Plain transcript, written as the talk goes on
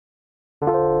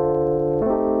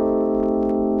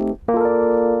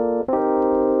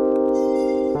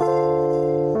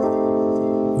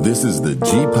This is the G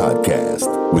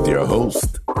Podcast with your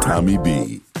host, Tommy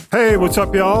B. Hey, what's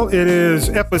up, y'all? It is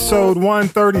episode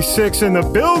 136 in the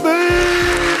building.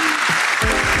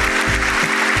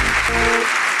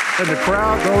 And the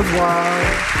crowd goes wild.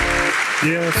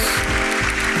 Yes.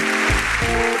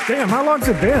 Damn, how long's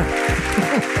it been?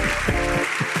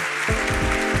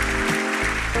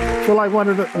 I feel like one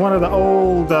of the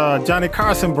old Johnny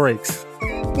Carson breaks.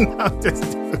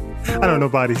 I don't know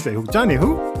nobody say who. Johnny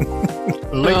who?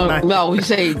 Late night. No, we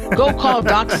say, go call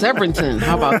Doc Severinsen.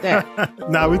 How about that?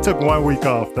 Nah, we took 1 week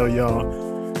off though, y'all.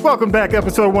 Welcome back,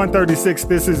 episode 136.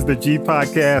 This is the G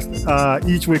Podcast.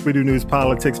 Each week we do news,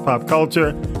 politics, pop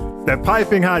culture. That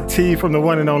piping hot tea from the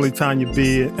one and only Tanya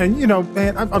B. And you know,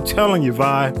 man, I'm telling you,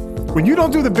 Vi, when you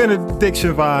don't do the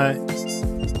benediction, Vi,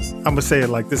 I'm gonna say it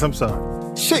like this. I'm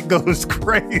sorry. Shit goes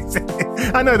crazy.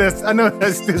 I know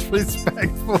that's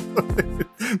disrespectful,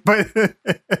 but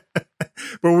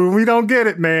when we don't get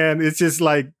it, man, it's just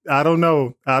like I don't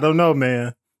know,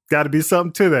 man. Got to be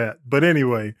something to that. But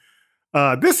anyway,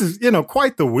 this is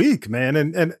quite the week, man,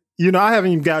 and I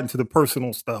haven't even gotten to the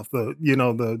personal stuff,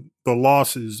 the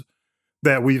losses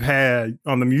that we've had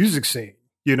on the music scene,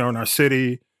 in our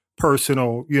city,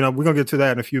 personal. We're gonna get to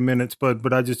that in a few minutes,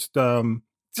 but I just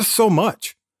so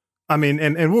much. I mean,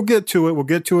 and we'll get to it. We'll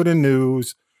get to it in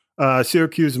news.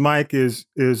 Syracuse Mike is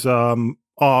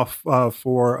off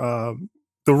for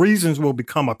the reasons will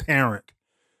become apparent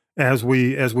as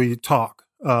we talk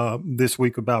this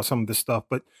week about some of this stuff.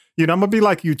 But I'm gonna be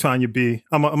like you, Tanya B.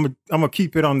 I'm gonna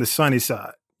keep it on the sunny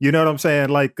side. You know what I'm saying?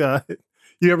 Like,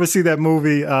 you ever see that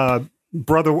movie,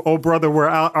 Brother, where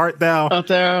art thou? Out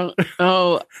there.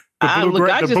 Oh,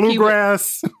 the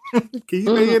bluegrass. Keep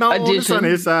it on the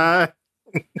sunny side.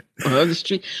 The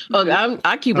street.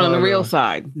 I keep it on the real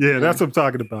side. Yeah, that's what I'm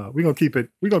talking about. We're gonna keep it.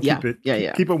 Keep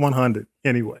it 100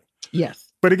 anyway. Yes.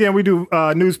 But again, we do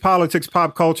news, politics,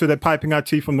 pop culture, that piping hot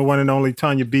tea from the one and only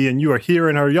Tanya B. And you are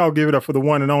hearing her. Y'all give it up for the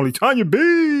one and only Tanya B.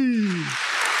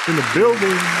 in the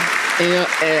building.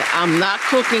 I'm not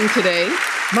cooking today.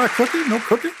 Not cooking? No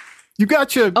cooking? You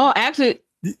got your... Oh, actually...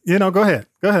 Go ahead.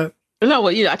 No,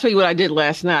 well, I tell you what I did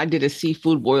last night. I did a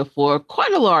seafood boil for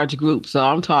quite a large group. So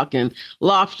I'm talking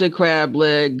lobster, crab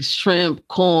legs, shrimp,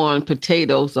 corn,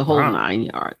 potatoes, the whole 9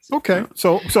 yards. Okay.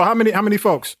 So how many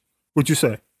folks would you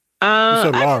say? You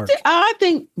said large. I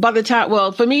think by the time,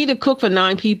 for me to cook for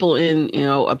 9 people in,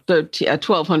 a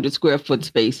 1,200 square foot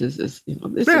space is it's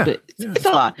a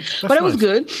lot, but it was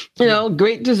good.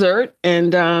 Great dessert.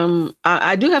 And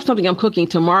I do have something I'm cooking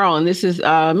tomorrow. And this is,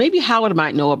 maybe Howard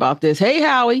might know about this. Hey,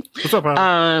 Howie. What's up,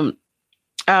 Howard?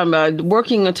 I'm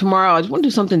working tomorrow. I just want to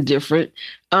do something different.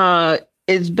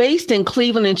 It's based in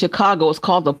Cleveland and Chicago. It's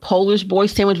called the Polish boy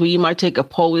sandwich, where you might take a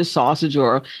Polish sausage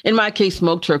or, in my case,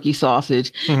 smoked turkey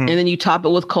sausage, and then you top it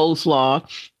with coleslaw.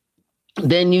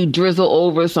 Then you drizzle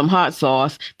over some hot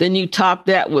sauce. Then you top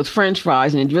that with French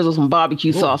fries and drizzle some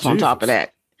barbecue sauce on top of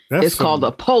that. It's called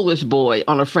the Polish boy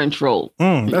on a French roll.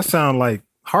 That sounds like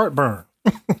heartburn.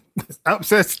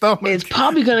 Upset stomach. It's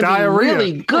probably going to be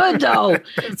really good, though.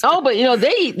 But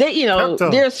they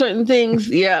there are certain things.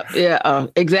 Yeah,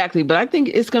 exactly. But I think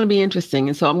it's going to be interesting,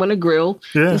 and so I'm going to grill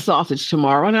the sausage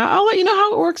tomorrow, and I'll let you know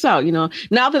how it works out.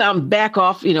 Now that I'm back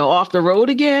off the road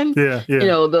again. Yeah.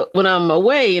 When I'm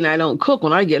away and I don't cook,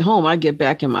 when I get home, I get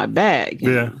back in my bag.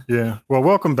 Yeah. Well,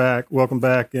 welcome back,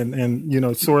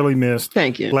 and sorely missed.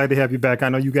 Thank you. Glad to have you back. I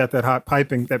know you got that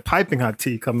piping hot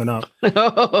tea coming up.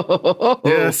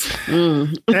 Yes.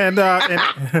 And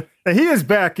he is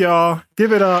back, y'all.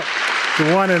 Give it up,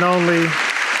 the one and only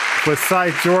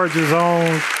Forsyth, Georgia's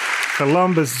own,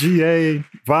 Columbus, GA.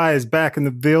 Vi is back in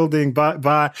the building. Vi,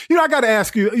 I got to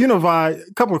ask you, Vi,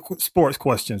 a couple of sports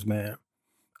questions, man.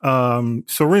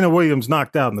 Serena Williams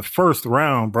knocked out in the first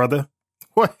round, brother.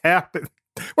 What happened?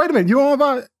 Wait a minute, you on,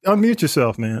 Vi? Unmute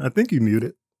yourself, man. I think you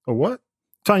muted. Or what?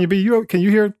 Tanya B, can you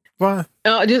hear Vi?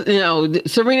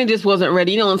 Serena just wasn't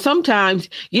ready. And sometimes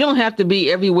you don't have to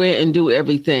be everywhere and do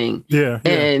everything. Yeah.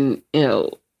 And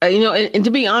and to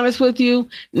be honest with you,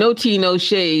 no tea, no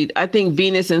shade. I think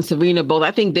Venus and Serena both. I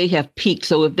think they have peaked.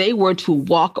 So if they were to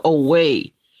walk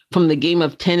away from the game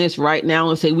of tennis right now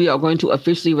and say we are going to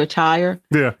officially retire,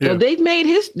 they've made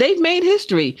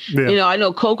history. Yeah. I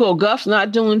know Coco Gauff's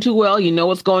not doing too well. You know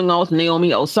what's going on with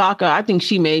Naomi Osaka. I think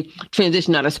she may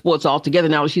transition out of sports altogether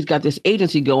now that she's got this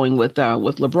agency going with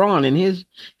LeBron and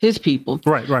his people.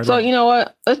 Right. So you know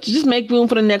what? Let's just make room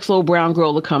for the next little brown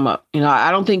girl to come up.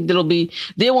 I don't think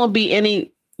there won't be any.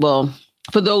 Well,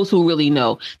 for those who really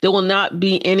know, there will not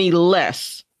be any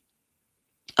less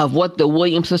of what the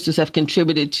Williams sisters have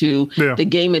contributed to the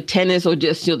game of tennis or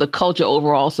just the culture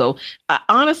overall. So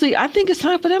honestly, I think it's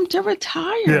time for them to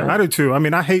retire. Yeah, I do too. I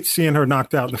mean, I hate seeing her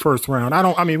knocked out in the first round.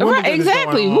 Right,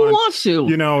 exactly. Who wants to?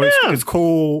 It's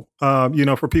cool,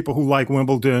 for people who like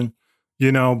Wimbledon,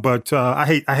 but I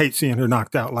hate seeing her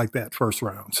knocked out like that first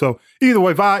round. So either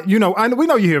way, Vi, we know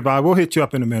you're here, Vi. We'll hit you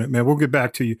up in a minute, man. We'll get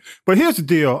back to you. But here's the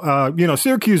deal.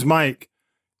 Syracuse Mike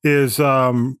is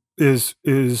out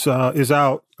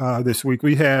this week.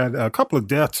 We had a couple of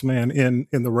deaths, man, in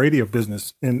the radio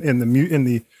business, in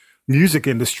the music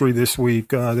industry this week.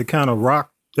 That kind of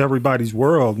rocked everybody's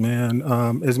world, man.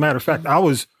 As a matter of fact, I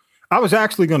was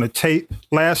actually going to tape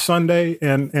last Sunday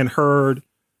and heard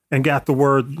and got the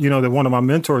word, that one of my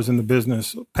mentors in the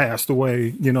business passed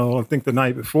away. I think the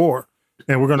night before,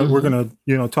 and we're gonna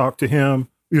talk to him.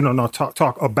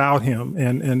 Talk about him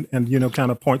and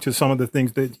kind of point to some of the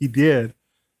things that he did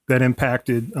that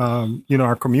impacted,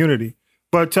 our community.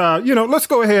 But, let's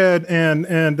go ahead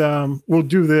and we'll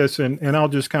do this and I'll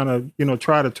just kind of,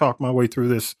 try to talk my way through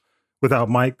this without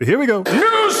Mike. But here we go.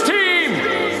 News team,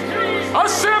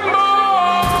 assemble!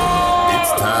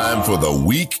 It's time for the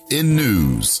Week in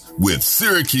News with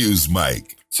Syracuse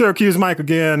Mike. Syracuse Mike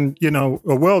again, a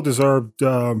well-deserved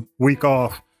week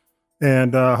off.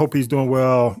 And hope he's doing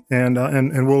well, and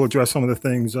we'll address some of the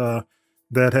things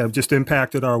that have just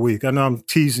impacted our week. I know I'm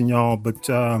teasing y'all, but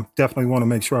definitely want to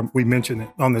make sure we mention it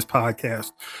on this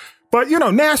podcast. But,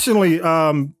 nationally,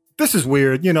 this is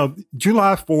weird.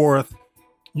 July 4th,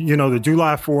 the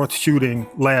July 4th shooting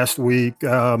last week,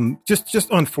 just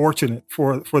unfortunate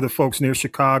for the folks near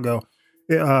Chicago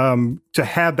to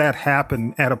have that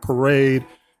happen at a parade.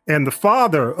 And the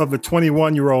father of the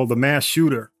 21-year-old, the mass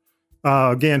shooter,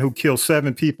 again, who killed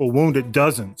 7 people, wounded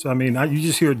dozens. I mean, you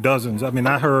just hear dozens. I mean,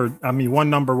 I heard, one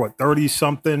number,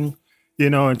 30-something,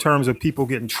 in terms of people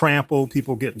getting trampled,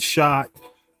 people getting shot.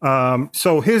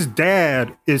 So his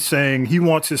dad is saying he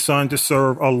wants his son to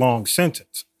serve a long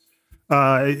sentence.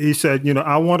 He said,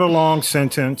 I want a long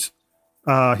sentence.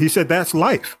 He said, that's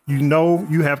life.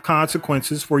 You have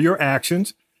consequences for your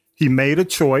actions. He made a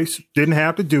choice, didn't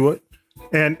have to do it.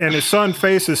 And his son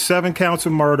faces 7 counts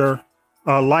of murder,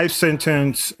 life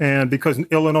sentence, and because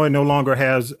Illinois no longer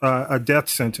has a death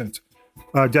sentence,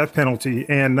 death penalty.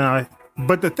 And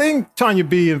but the thing, Tanya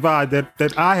B. and Vi,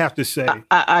 that I have to say,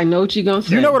 I know what you're gonna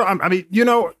say. You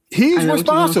know what he's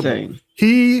responsible.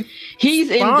 He's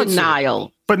in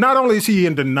denial. But not only is he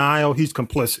in denial, he's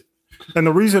complicit. And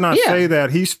the reason I say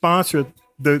that, he sponsored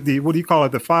the what do you call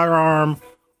it, the firearm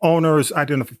owner's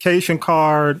identification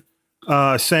card.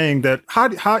 Saying that how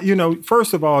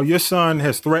first of all, your son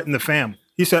has threatened the family.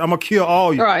 He said, "I'm gonna kill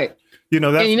all you." Right. That's,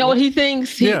 and you know what he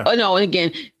thinks? No. And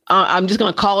again, I'm just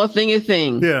gonna call a thing a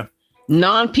thing. Yeah.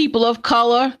 Non-people of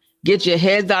color, get your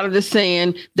heads out of the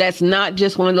sand. That's not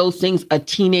just one of those things a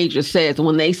teenager says.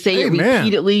 When they say it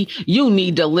repeatedly, you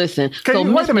need to listen.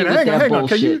 Wait a minute. Hang on.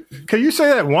 Can you say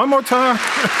that one more time?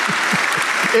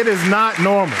 It is not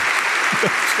normal.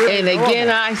 And again,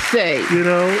 I say,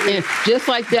 and just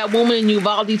like that woman in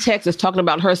Uvalde, Texas, talking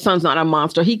about her son's not a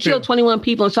monster. He killed 21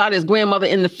 people and shot his grandmother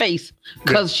in the face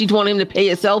because she wanted him to pay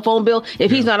his cell phone bill.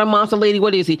 If he's not a monster, lady,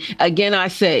 what is he? Again, I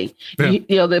say,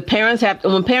 the parents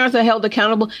when parents are held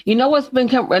accountable, what's been,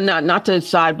 not to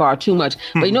sidebar too much,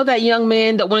 but that young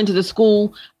man that went into the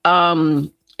school,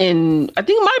 and I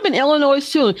think it might have been Illinois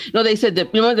too. They said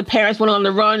that the parents went on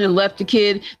the run and left the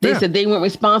kid. They said they weren't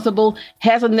responsible.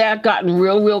 Hasn't that gotten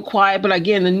real quiet? But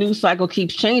again, the news cycle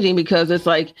keeps changing because it's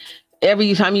like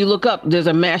every time you look up, there's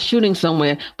a mass shooting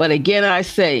somewhere. But again, I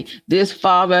say this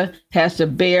father has to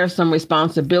bear some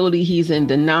responsibility. He's in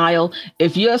denial.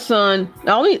 If your son,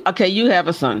 you have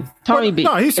a son, Tommy B.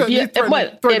 No, he said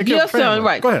if your son,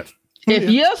 right? Go ahead.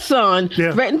 If your son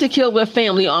threatened to kill their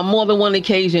family on more than one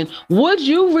occasion, would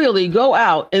you really go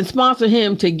out and sponsor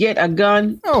him to get a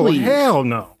gun? Oh, please? Hell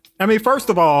no. First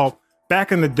of all,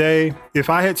 back in the day, if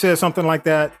I had said something like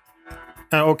that,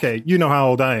 okay, you know how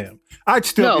old I am. I'd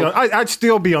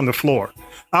still be on the floor.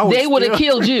 They would have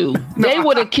killed you. They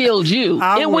would have killed you.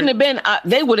 It wouldn't have been,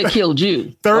 they would have killed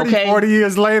you. 30, 40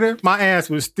 years later, my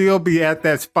ass would still be at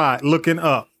that spot looking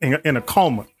up in a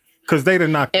coma. Because they did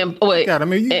not. And wait, God,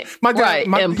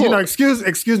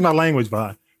 excuse my language,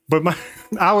 Vi, but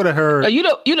I would have heard. You'd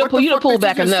have pulled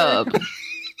back a nub.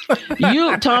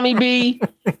 You, Tommy B,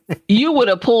 you would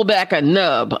have pulled back a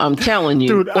nub. I'm telling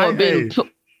you. Dude,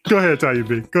 go ahead, Tommy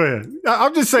B. Go ahead.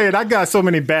 I'm just saying, I got so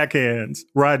many backhands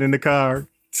riding in the car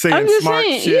saying smart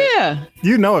shit. Yeah.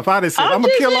 If I'd have said, I'm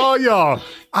gonna kill all y'all,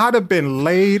 I'd have been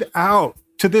laid out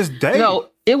to this day. No.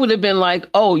 it would have been like,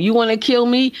 oh, you want to kill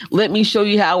me? Let me show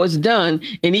you how it's done.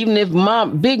 And even if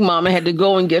Big Mama had to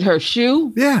go and get her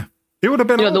shoe. Yeah. It would have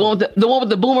been the one with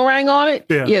the boomerang on it.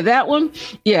 Yeah, that one.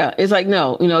 Yeah. It's like,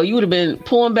 no, you would have been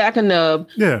pulling back a nub.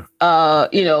 Yeah.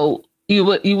 You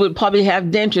would probably have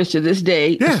dentures to this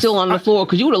day still on the floor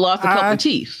because you would have lost a couple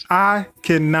teeth. I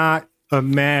cannot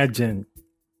imagine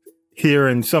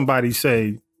hearing somebody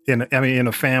say in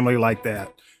a family like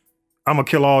that, I'm going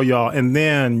to kill all y'all. And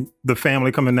then the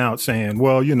family coming out saying,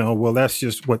 well, that's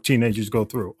just what teenagers go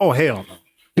through. Oh, hell no.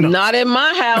 Not in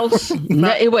my house.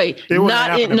 Not in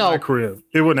my crib.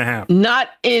 It wouldn't have happened. Not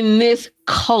in this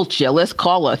culture. Let's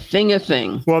call a thing a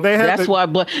thing. Well,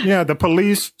 the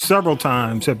police several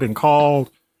times have been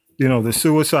called, the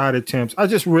suicide attempts. I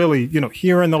just really,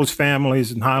 hearing those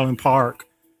families in Highland Park,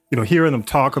 hearing them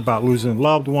talk about losing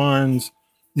loved ones,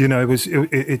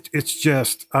 it's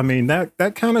just,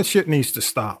 that kind of shit needs to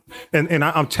stop. And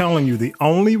I'm telling you, the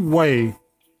only way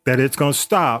that it's going to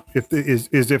stop is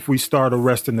if we start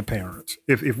arresting the parents.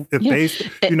 If they,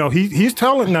 he's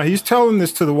telling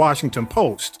this to the Washington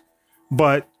Post,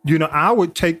 but, I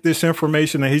would take this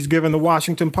information that he's given the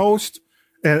Washington Post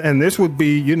and this would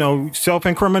be,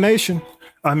 self-incrimination.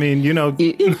 I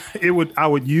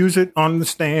would use it on the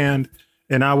stand.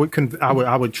 And I would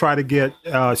try to get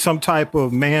some type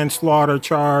of manslaughter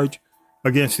charge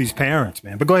against these parents,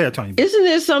 man. But go ahead, Tony. Isn't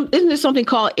there something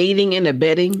called aiding and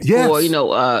abetting? Yes. Or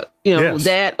Yes.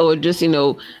 that, or just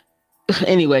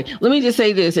Anyway, let me just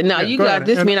say this. And now you got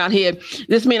this man out here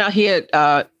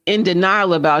in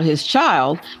denial about his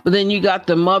child, but then you got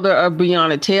the mother of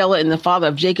Breonna Taylor and the father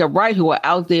of Jacob Wright who are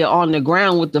out there on the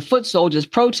ground with the foot soldiers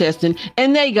protesting,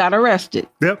 and they got arrested.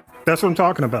 Yep, that's what I'm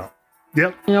talking about.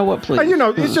 Yep. You know what, please?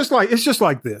 It's just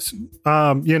like this.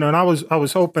 And I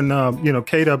was hoping,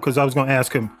 K-Dub, because I was going to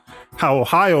ask him how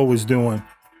Ohio was doing,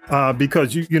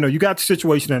 because you got the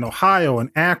situation in Ohio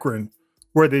and Akron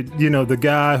where the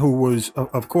guy who was,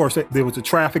 of course, there was a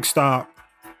traffic stop.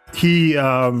 He,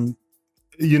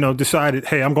 decided,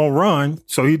 hey, I'm going to run.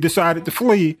 So he decided to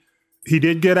flee. He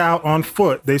did get out on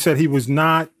foot. They said he was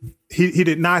not. He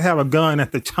did not have a gun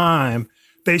at the time.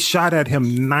 They shot at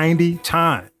him 90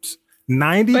 times.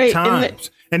 90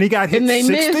 times. And he got hit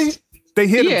 60? Missed. They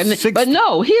hit him 60. But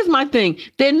no, here's my thing.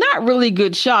 They're not really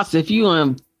good shots if you're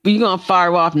going to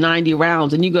fire off 90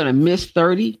 rounds and you're going to miss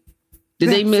 30. Did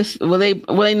they miss? Were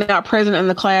they not present in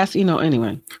the class?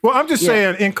 Anyway. Well, I'm just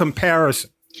saying in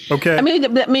comparison. Okay.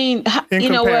 You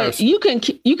know what? You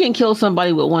can kill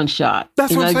somebody with one shot.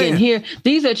 That's what I'm saying. Here,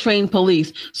 these are trained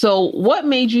police. So what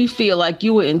made you feel like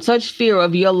you were in such fear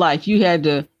of your life, you had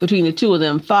to, between the two of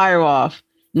them, fire off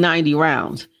 90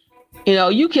 rounds?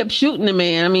 You kept shooting the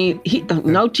man.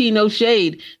 No tea, no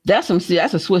shade. That's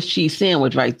a Swiss cheese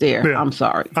sandwich right there. Yeah. I'm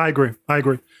sorry. I agree.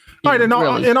 All right, and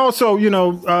also,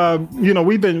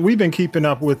 we've been keeping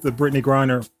up with the Brittany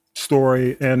Griner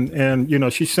story, and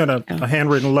she sent a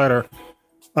handwritten letter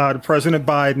to President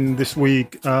Biden this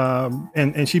week,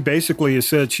 and she basically has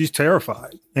said she's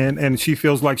terrified, and she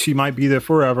feels like she might be there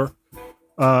forever.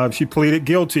 She pleaded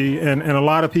guilty, and a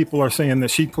lot of people are saying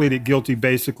that she pleaded guilty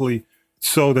basically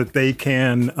so that they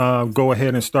can go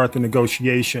ahead and start the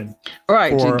negotiation.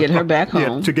 Right, to get her back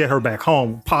home. Yeah, to get her back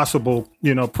home. Possible,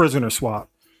 prisoner swap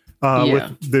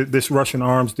with this Russian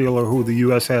arms dealer who the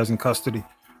U.S. has in custody.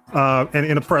 And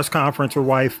in a press conference, her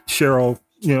wife, Cheryl,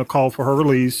 called for her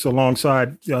release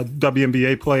alongside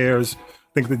WNBA players.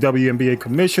 I think the WNBA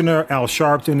commissioner, Al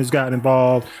Sharpton, has gotten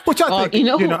involved, which I think,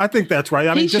 I think that's right.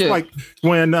 Like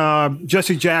when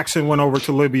Jesse Jackson went over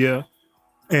to Libya.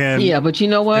 But you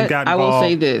know what? I will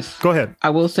say this. Go ahead. I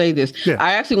will say this. Yeah.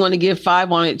 I actually want to give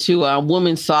 5 on it to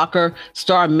women's soccer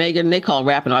star Megan. They call her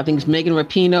Rapinoe. I think it's Megan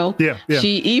Rapinoe. Yeah.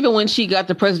 She, even when she got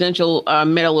the Presidential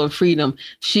Medal of Freedom,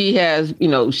 she has,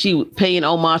 she paying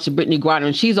homage to Brittany Griner,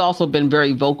 and she's also been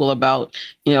very vocal about,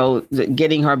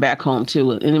 getting her back home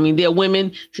too. And there are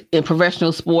women in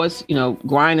professional sports.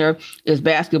 Griner is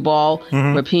basketball,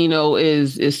 Rapinoe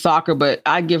is soccer, but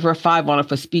I give her 5 on it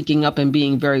for speaking up and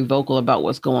being very vocal about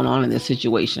what's going on in this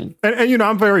situation. And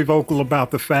I'm very vocal about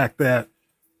the fact that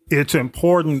it's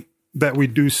important that we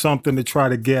do something to try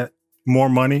to get more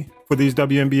money for these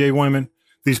WNBA women,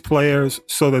 these players,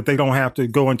 so that they don't have to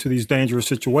go into these dangerous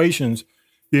situations,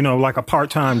 like a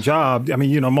part-time job.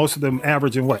 Most of them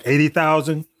averaging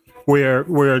 80,000, where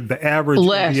the average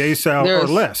NBA salary or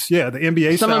less. Yeah, the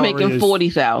NBA some salary are making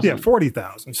 40,000. Yeah,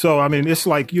 40,000. So it's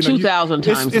like 2,000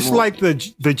 times. It's more. Like the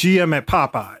GM at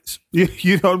Popeyes.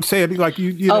 You know what I'm saying? Like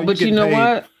but you know paid,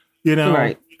 what?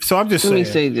 Right. So I'm just saying. Let me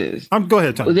say this. Go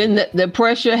ahead, Tony. Then the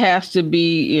pressure has to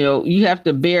be, you have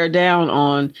to bear down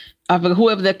on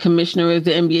whoever that commissioner is,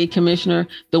 the NBA commissioner,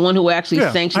 the one who actually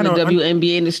sanctioned the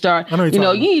WNBA to start. You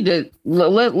need to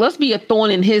let's be a thorn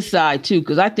in his side too,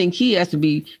 because I think he has to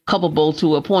be culpable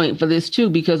to a point for this too.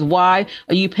 Because why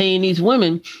are you paying these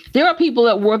women? There are people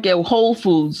that work at Whole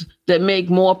Foods that make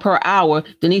more per hour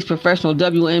than these professional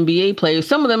WNBA players.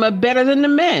 Some of them are better than the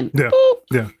men. Yeah,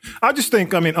 yeah. I just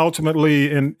think, ultimately,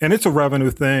 and it's a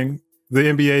revenue thing. The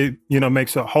NBA,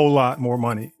 makes a whole lot more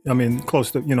money.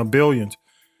 Close to, billions.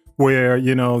 Where,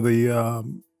 the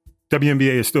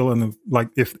WNBA is still in the,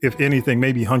 if anything,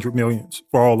 maybe 100 millions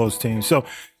for all those teams. So,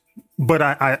 but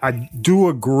I do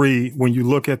agree when you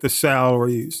look at the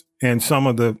salaries and some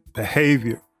of the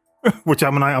behavior, which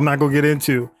I'm not going to get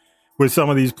into with some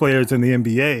of these players in the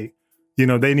NBA,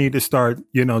 they need to start,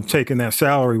 taking that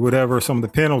salary, whatever some of the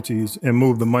penalties, and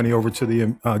move the money over to the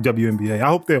WNBA.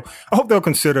 I hope they'll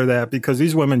consider that, because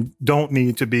these women don't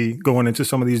need to be going into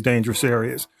some of these dangerous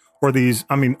areas. Or these,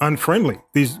 unfriendly,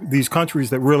 these countries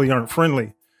that really aren't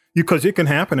friendly, because it can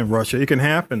happen in Russia, it can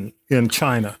happen in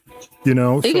China,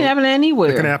 It can happen anywhere.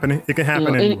 It can happen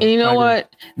anywhere. And you know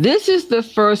what? This is the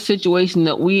first situation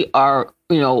that we are,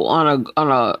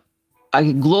 on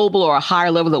a global or a higher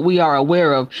level that we are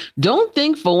aware of. Don't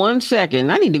think for 1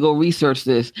 second, I need to go research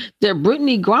this, that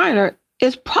Brittany Griner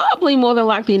is probably more than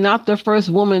likely not the first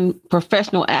woman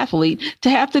professional athlete to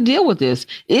have to deal with this.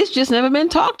 It's just never been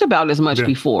talked about as much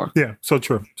before. Yeah, so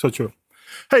true.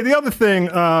 Hey, the other thing,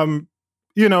 and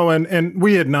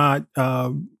we had not,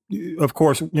 of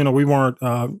course, we weren't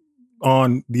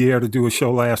on the air to do a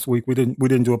show last week. We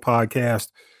didn't do a podcast,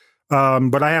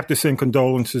 but I have to send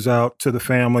condolences out to the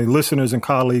family, listeners, and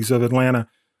colleagues of Atlanta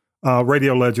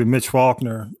radio legend Mitch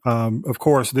Faulkner. Of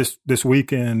course, this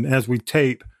weekend, as we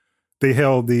tape, they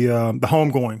held the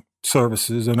homegoing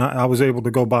services, and I was able to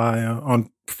go by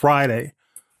on Friday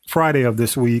of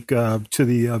this week to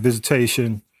the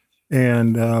visitation,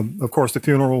 and of course the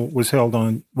funeral was held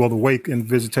the wake and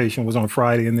visitation was on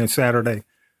Friday, and then Saturday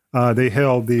they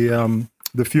held the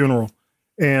funeral,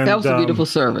 and that was a beautiful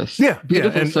service.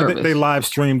 Beautiful service. They live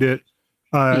streamed it.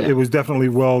 It was definitely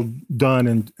well done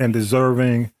and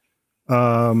deserving.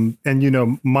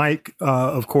 And Mike,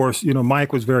 of course,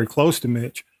 Mike was very close to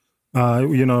Mitch.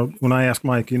 When I asked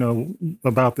Mike,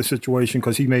 about the situation,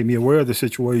 because he made me aware of the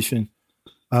situation,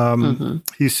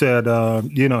 he said,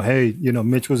 hey,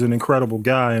 Mitch was an incredible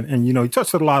guy, and he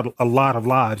touched a lot of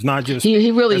lives, not just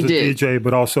he really as a did DJ,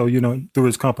 but also through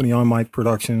his company On Mike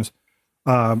Productions,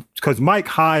 because Mike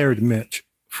hired Mitch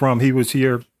he was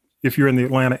here. If you're in the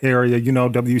Atlanta area,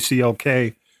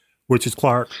 WCLK, which is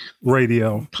Clark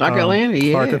Radio, Clark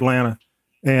Atlanta.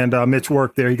 And Mitch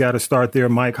worked there. He got to start there.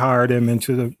 Mike hired him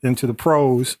into the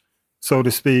pros, so to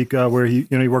speak, where he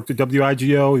worked at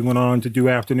WIGO. He went on to do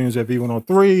afternoons at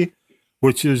V103,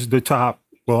 which is the top.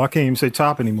 Well, I can't even say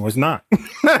top anymore. It's not.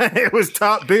 It was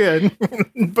top then.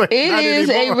 But it is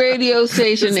a radio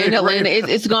station in Atlanta.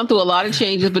 It's gone through a lot of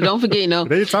changes, but don't forget,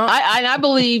 I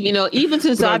believe, even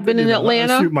since I've been in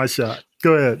Atlanta. Shoot my shot.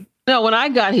 Go ahead. No, when I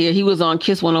got here, he was on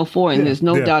Kiss 104, and there's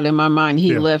no doubt in my mind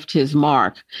he left his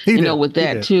mark, with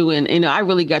that too. And I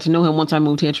really got to know him once I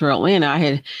moved here to Atlanta.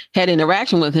 I had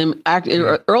interaction with him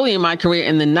early in my career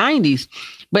in the 90s.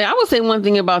 But I would say one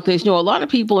thing about this, a lot of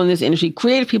people in this industry,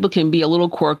 creative people, can be a little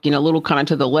quirky and a little kind of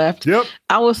to the left. Yep.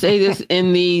 I will say this,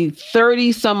 in the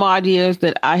 30 some odd years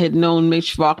that I had known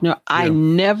Mitch Faulkner, I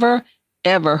never,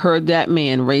 ever heard that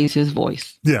man raise his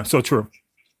voice. Yeah, so true.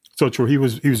 So true. He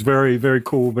was very, very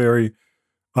cool, very,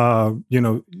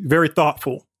 very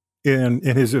thoughtful in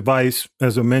his advice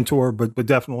as a mentor, but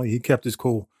definitely he kept his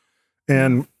cool.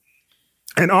 And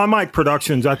On Mike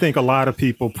Productions, I think a lot of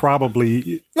people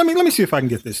probably, let me see if I can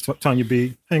get this, Tanya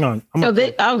B. Hang on. They've heard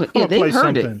it. I'm going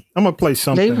to play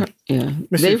something.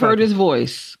 They've heard his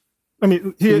voice.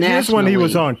 Here's when he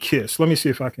was on Kiss. Let me see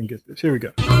if I can get this. Here we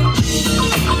go.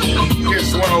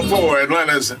 Kiss 104,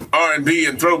 Atlanta's R&B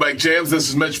and throwback jams. This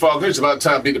is Mitch Faulkner. It's about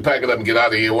time for me to pack it up and get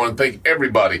out of here. I want to thank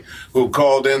everybody who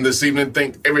called in this evening.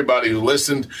 Thank everybody who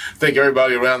listened. Thank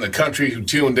everybody around the country who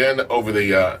tuned in over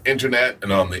the internet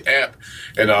and on the app.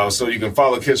 And so you can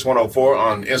follow Kiss 104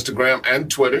 on Instagram and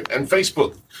Twitter and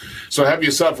Facebook. So have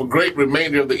yourself a great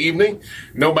remainder of the evening.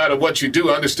 No matter what you do,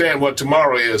 understand what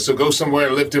tomorrow is. So go somewhere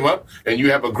and lift him up, and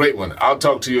you have a great one. I'll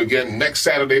talk to you again next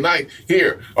Saturday night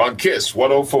here on Kiss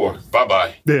 104.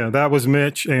 Bye-bye. Yeah, that was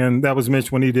Mitch, and that was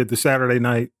Mitch when he did the Saturday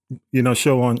night,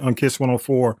 show on Kiss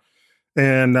 104.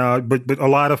 And but a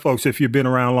lot of folks, if you've been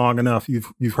around long enough,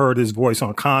 you've heard his voice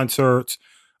on concerts.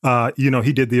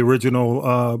 He did the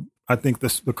original, I think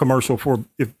the commercial for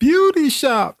If Beauty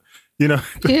Shop. You know,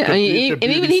 yeah, and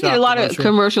even he did a lot of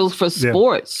commercials for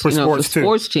sports, for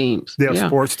sports teams. Yeah,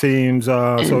 sports teams.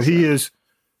 So he is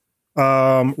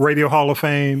Radio Hall of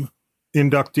Fame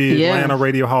inductee, Atlanta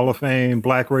Radio Hall of Fame,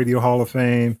 Black Radio Hall of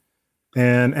Fame,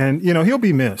 and you know, he'll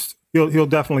be missed. He'll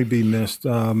definitely be missed.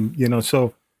 You know,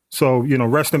 so you know,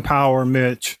 rest in power,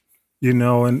 Mitch. You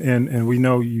know, and we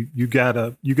know you got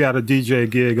a DJ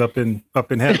gig up in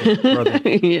heaven, brother.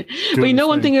 Yeah. But you know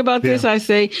one thing about this, I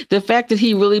say the fact that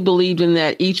he really believed in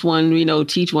that each one, you know,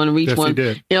 teach one, reach one. He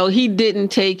did. You know, he didn't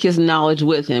take his knowledge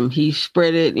with him. He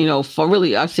spread it, you know, for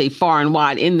really, I say far and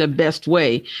wide in the best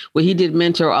way. Where he did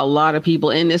mentor a lot of people,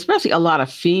 and especially a lot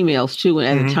of females too.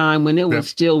 And at a time when it was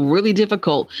still really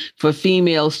difficult for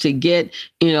females to get,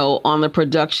 you know, on the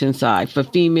production side, for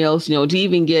females, you know, to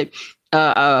even get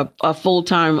a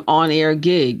full-time on-air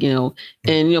gig, you know,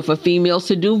 and, you know, for females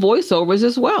to do voiceovers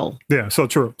as well. Yeah, so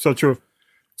true. So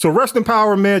rest in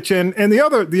power, Mitch. And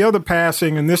the other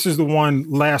passing, and this is the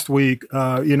one last week,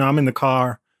 you know, I'm in the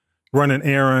car running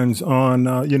errands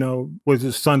on, you know, was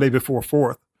it Sunday before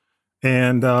 4th,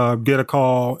 and get a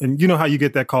call. And you know how you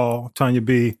get that call, Tanya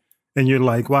B., and you're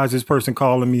like, why is this person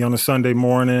calling me on a Sunday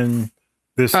morning?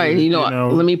 This, right, you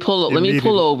know, let me pull over.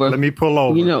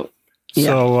 You know. Yeah.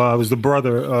 So I was the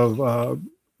brother of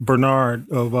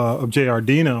Bernard of J.R.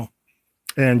 Dino,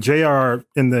 and J.R.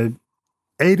 in the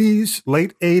 80s,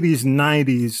 late 80s,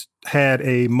 90s had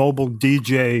a mobile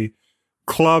DJ,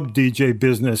 club DJ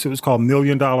business. It was called $1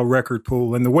 Million Record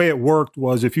Pool. And the way it worked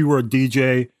was if you were a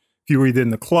DJ, if you were either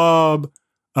in the club,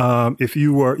 if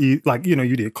you were like, you know,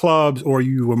 you did clubs or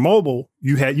you were mobile,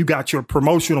 you got your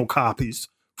promotional copies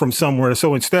from somewhere.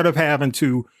 So instead of having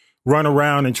to run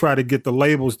around and try to get the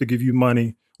labels to give you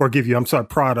money or give you,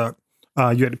 product.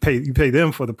 You had to pay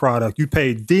them for the product. You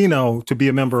paid Dino to be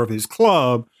a member of his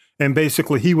club, and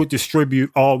basically he would distribute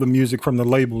all the music from the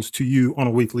labels to you on a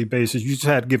weekly basis. You just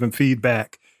had to give him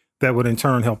feedback that would in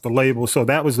turn help the label. So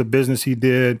that was the business he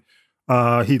did.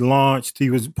 He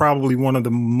was probably one of the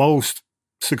most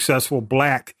successful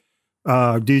Black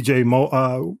DJ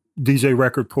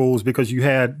record pools, because you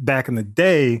had, back in the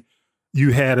day,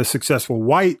 you had a successful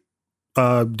white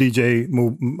DJ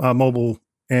mobile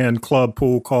and club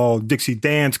pool called Dixie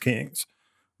Dance Kings.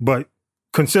 But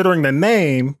considering the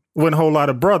name, wasn't a whole lot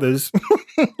of brothers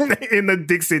in the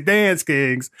Dixie Dance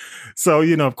Kings. So,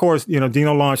 you know, of course, you know,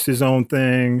 Dino launched his own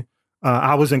thing.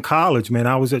 I was in college, man.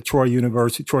 I was at Troy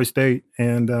State,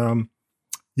 and,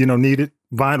 you know, needed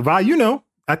vinyl. You know,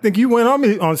 I think you went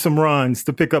on some runs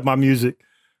to pick up my music.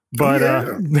 But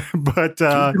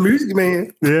music,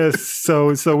 man. Yes.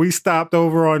 So we stopped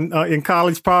over on in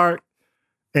College Park,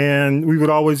 and we would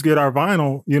always get our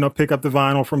vinyl, you know, pick up the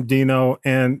vinyl from Dino.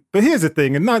 But here's the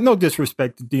thing, and no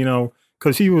disrespect to Dino,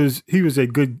 because he was a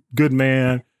good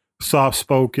man, soft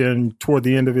spoken. Toward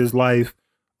the end of his life,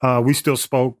 we still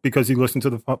spoke because he listened to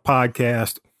the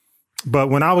podcast. But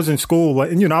when I was in school,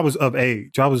 and you know, I was of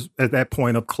age. I was at that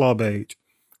point of club age.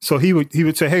 So he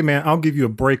would say, "Hey man, I'll give you a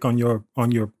break on your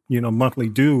you know, monthly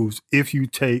dues if you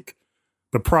take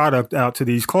the product out to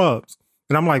these clubs."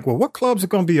 And I'm like, "Well, what clubs are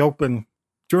going to be open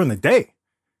during the day?"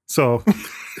 So,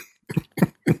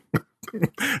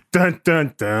 dun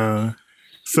dun dun.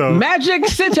 So Magic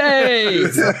City.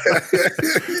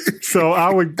 So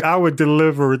I would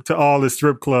deliver to all the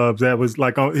strip clubs. That was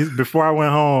like before I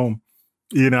went home.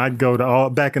 You know, I'd go to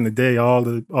back in the day,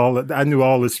 I knew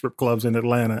all the strip clubs in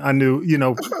Atlanta. I knew, you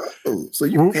know. Oh, so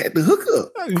you had to hook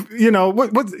up. You know,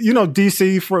 what you know,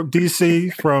 DC from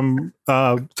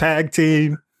Tag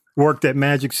Team, worked at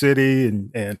Magic City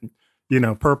and you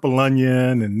know, Purple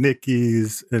Onion and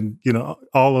Nicky's, and, you know,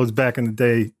 all those back in the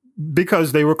day,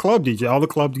 because they were club DJ, all the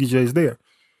club DJs there.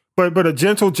 But a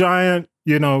gentle giant,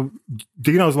 you know,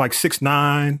 Dino's like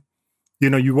 6'9". You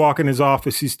know, you walk in his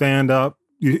office, he stand up.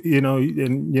 You know,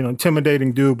 and, you know,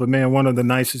 intimidating dude, but man, one of the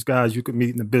nicest guys you could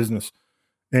meet in the business.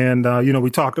 And, you know,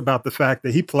 we talked about the fact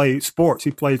that he played sports.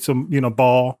 He played some, you know,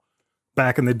 ball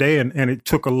back in the day, and it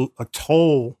took a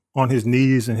toll on his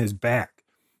knees and his back.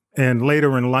 And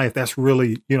later in life, that's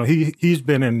really, you know, he's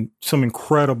been in some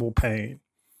incredible pain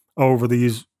over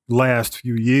these last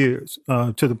few years,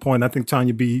 to the point, I think,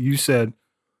 Tanya B., you said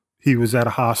he was at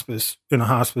in a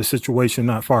hospice situation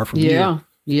not far from you.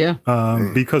 Yeah.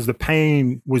 Because the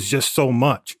pain was just so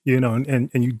much, you know,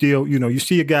 and you deal, you know, you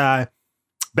see a guy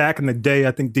back in the day,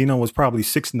 I think Dino was probably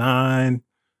 6'9",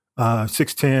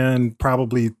 6'10",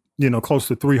 probably, you know, close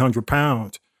to 300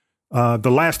 pounds.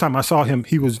 The last time I saw him,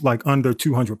 he was like under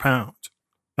 200 pounds.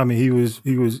 I mean,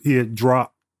 he had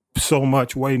dropped so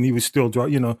much weight, and he was still,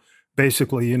 you know,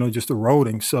 basically, you know, just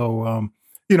eroding. So,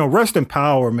 you know, rest in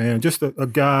power, man. Just a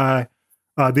guy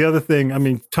The other thing, I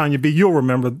mean, Tanya B, you'll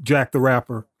remember Jack the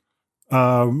Rapper.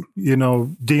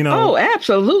 Dino. Oh,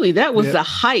 absolutely. That was the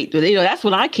height. That's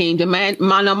when I came to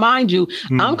now, mind you,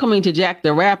 I'm coming to Jack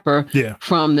the Rapper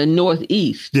from the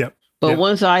Northeast. Yeah. But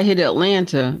once I hit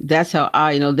Atlanta, that's how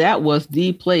that was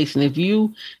the place. And if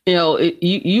you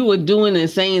were doing and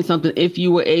saying something, if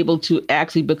you were able to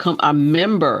actually become a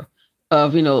member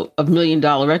of, of $1 Million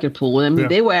Record Pool. I mean,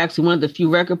 they were actually one of the few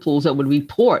record pools that would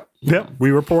report. Yeah,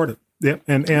 we reported. Yeah,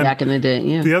 and back in the day,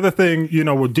 yeah. The other thing,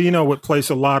 where Dino would place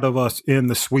a lot of us in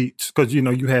the suites, because,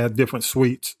 you had different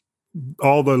suites.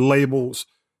 All the labels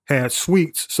had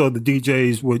suites, so the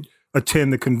DJs would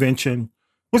attend the convention.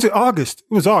 Was it August?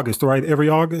 It was August, right? Every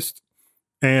August.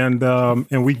 And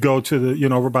we'd go to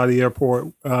the, over by the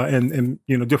airport, and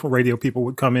different radio people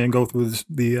would come in, go through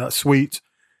the suites,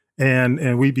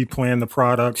 and we'd be playing the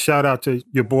product. Shout out to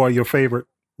your boy, your favorite,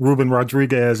 Ruben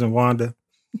Rodriguez and Wanda.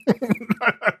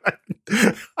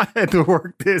 I had to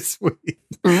work this week.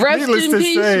 Rest in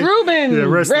peace, Ruben. Yeah,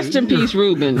 rest in peace,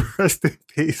 Ruben. Rest in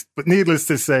peace. But needless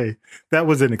to say, that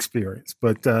was an experience.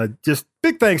 But just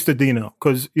big thanks to Dino,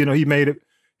 because he made it.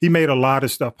 He made a lot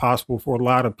of stuff possible for a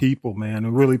lot of people, man,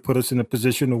 and really put us in a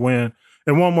position to win.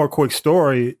 And one more quick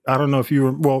story. I don't know if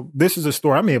this is a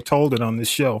story. I may have told it on this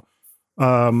show,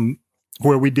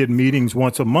 where we did meetings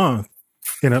once a month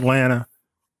in Atlanta.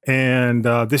 And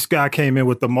this guy came in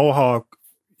with the mohawk,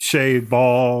 shaved,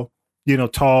 bald,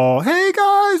 tall. Hey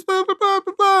guys, blah, blah, blah,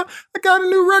 blah, blah. I got a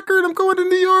new record. I'm going to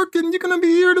New York and you're going to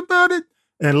be hearing about it.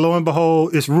 And lo and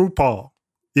behold, it's RuPaul.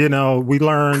 We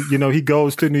learned, he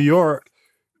goes to New York,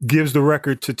 gives the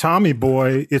record to Tommy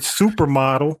Boy. It's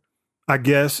Supermodel, I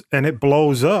guess, and it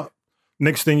blows up.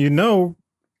 Next thing you know,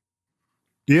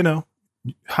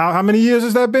 how many years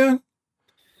has that been?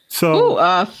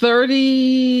 So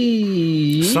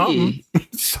 30 something.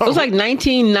 So, it was like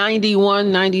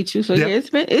 1991, 92. So it's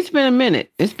been a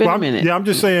minute. It's been a minute. Yeah, I'm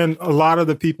just saying a lot of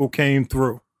the people came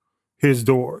through his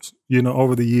doors,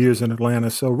 over the years in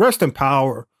Atlanta. So rest in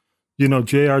power,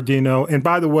 J.R. Dino. And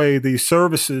by the way, the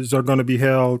services are going to be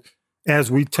held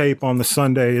as we tape on the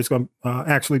Sunday. It's going to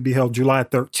actually be held July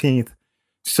 13th,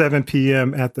 7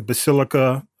 p.m. at the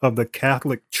Basilica of the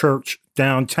Catholic Church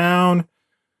downtown.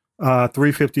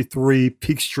 353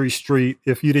 Peachtree Street.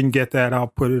 If you didn't get that, I'll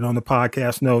put it on the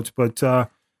podcast notes. But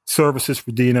services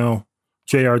for Dino,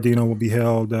 J.R. Dino, will be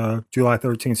held July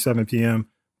 13th, 7 p.m.,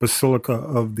 Basilica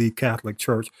of the Catholic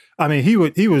Church. I mean,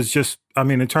 he was just,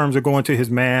 in terms of going to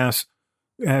his mass,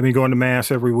 going to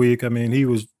mass every week, he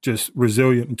was just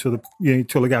resilient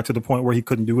until it got to the point where he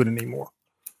couldn't do it anymore.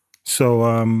 So,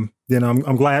 I'm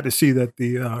glad to see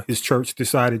that his church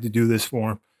decided to do this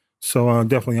for him. So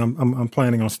definitely, I'm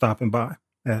planning on stopping by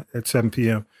at 7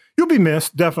 p.m. You'll be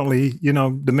missed, definitely.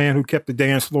 The man who kept the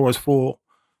dance floors full,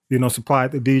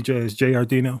 supplied the DJs, J.R.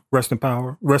 Dino. Rest in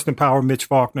power, Mitch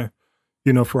Faulkner.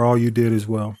 For all you did as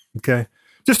well. Okay,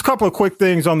 just a couple of quick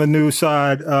things on the news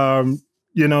side.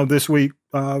 This week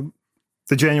the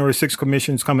January 6th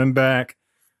Commission's coming back,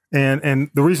 and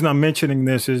the reason I'm mentioning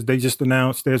this is they just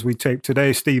announced as we tape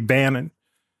today, Steve Bannon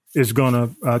is going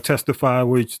to testify,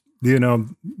 which. I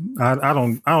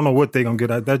don't know what they're gonna get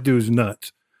at. That dude's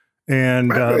nuts. And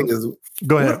my thing is,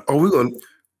 go ahead. Are we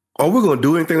gonna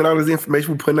do anything with all this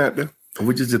information we're putting out there? Or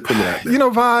we just putting it out there?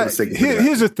 Vi,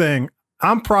 here's the thing.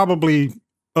 I'm probably,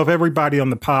 of everybody on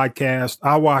the podcast,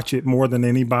 I watch it more than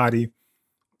anybody,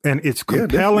 and it's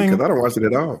compelling. Because I don't watch it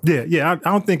at all. Yeah. I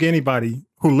don't think anybody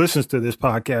who listens to this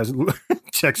podcast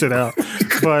checks it out.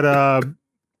 But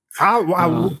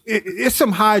it's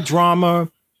some high drama.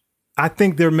 I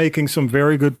think they're making some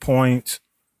very good points,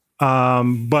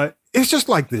 but it's just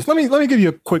like this. Let me give you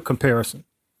a quick comparison.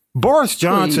 Boris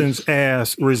Johnson's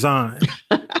ass resigned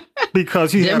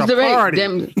because he had a party.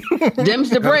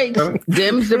 Dems the brakes.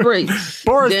 Dems the brakes.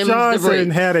 Boris Johnson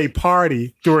had a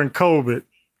party during COVID,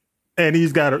 and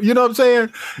he's got a. You know what I'm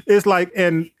saying? It's like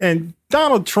and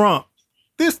Donald Trump.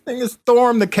 This thing has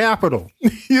stormed the Capitol.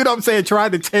 You know what I'm saying?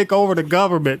 Tried to take over the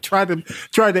government. Tried to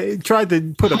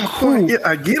put a coup.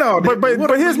 I get all that.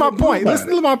 But here's my point. Listen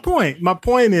to my point. My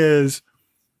point is,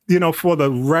 for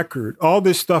the record, all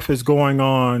this stuff is going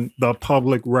on the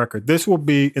public record. This will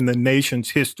be in the nation's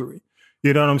history.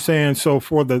 You know what I'm saying? So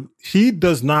he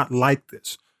does not like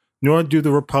this, nor do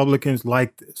the Republicans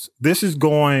like this. This is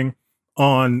going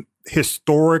on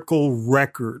historical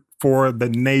record for the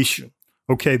nation.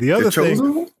 Okay, the other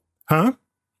thing, huh?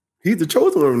 He's the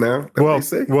chosen one now.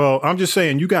 Well, I'm just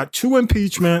saying, you got 2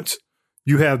 impeachments.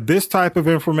 You have this type of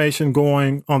information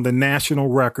going on the national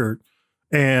record,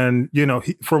 and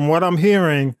from what I'm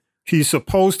hearing, he's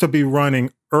supposed to be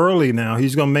running early now.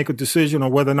 He's going to make a decision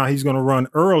on whether or not he's going to run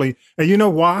early. And you know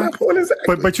why?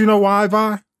 But you know why,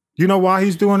 Vi? You know why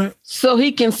he's doing it? So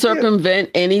he can circumvent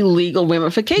any legal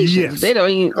ramifications. Yes. They don't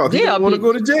even. He doesn't want to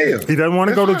go to jail. He doesn't want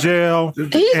to go to jail.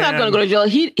 He's not going to go to jail.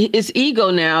 His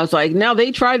ego now is like, now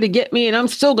they tried to get me, and I'm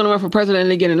still going to run for president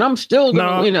again, and I'm still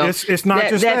going to, it's not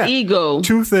just that ego.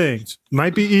 Two things.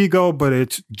 Might be ego, but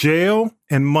it's jail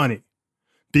and money.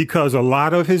 Because a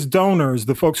lot of his donors,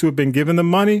 the folks who have been given the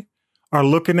money, are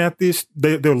looking at this.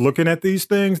 They're looking at these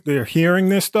things. They're hearing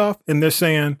this stuff, and they're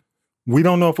saying, we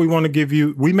don't know if we want to give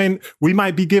you, we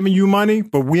might be giving you money,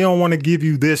 but we don't want to give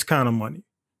you this kind of money.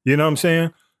 You know what I'm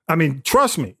saying? I mean,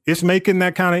 trust me, it's making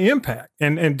that kind of impact.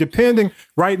 And depending,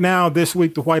 right now, this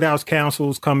week, the White House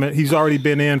counsel is coming. He's already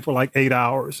been in for like 8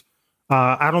 hours.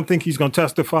 I don't think he's going to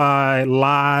testify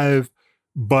live,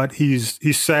 but he's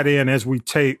sat in as we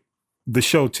tape the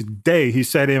show today. He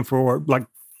sat in for like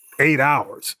 8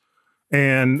 hours.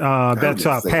 And that's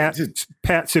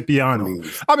Pat Cipriano.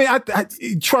 I mean, I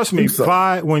trust me.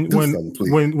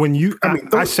 When you,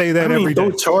 I say that every day.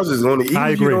 Those charges on it. Even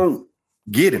if you don't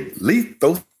get him, at least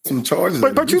throw some charges.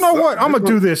 But you know what? I'm gonna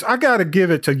do this. I gotta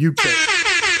give it to UK.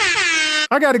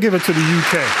 I gotta give it to the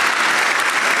UK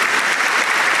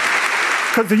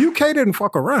because the UK didn't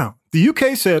fuck around. The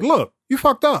UK said, "Look, you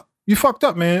fucked up. You fucked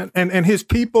up, man." And his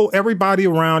people, everybody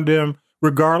around him,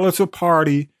 regardless of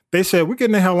party, they said, "We're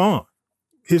getting the hell on."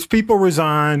 His people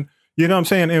resign, you know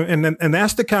what I'm saying? And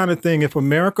that's the kind of thing, if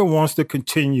America wants to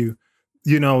continue,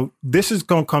 you know, this is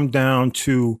going to come down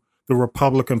to the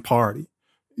Republican Party.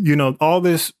 You know, all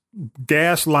this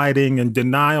gaslighting and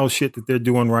denial shit that they're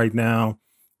doing right now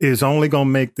is only going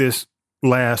to make this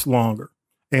last longer.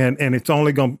 And it's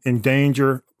only going to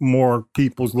endanger more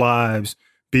people's lives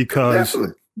because...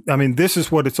 Definitely. I mean, this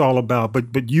is what it's all about.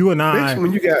 But you and I,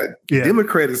 when you got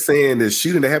Democrats saying the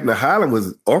shooting that happened in Highland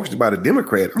was orchestrated by the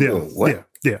Democrat, I'm going, what?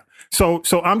 Yeah. So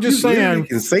I'm just saying,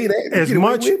 can say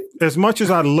that as much as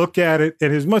I look at it,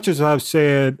 and as much as I've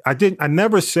said, I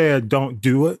never said don't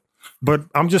do it, but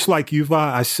I'm just like you,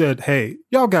 Vi. I said, hey,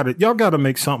 y'all got to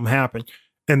make something happen,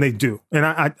 and they do. And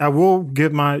I will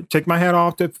take my hat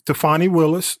off to Fani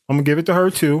Willis. I'm gonna give it to her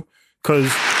too,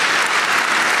 because.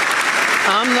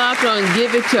 I'm not going to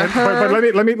give it to her.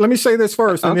 But let me say this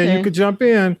first, and then you could jump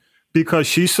in because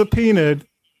she subpoenaed.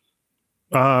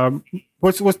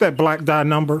 What's that black dye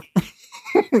number?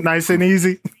 Nice and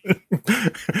easy.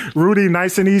 Rudy,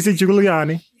 nice and easy.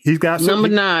 Giuliani. He's got number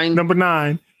 9. Number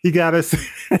 9. He got us.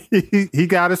 He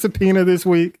got a subpoena this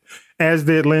week, as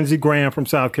did Lindsey Graham from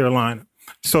South Carolina.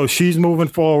 So she's moving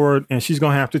forward, and she's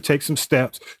going to have to take some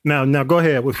steps. Now go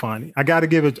ahead with Fani. I'm going to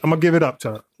give it up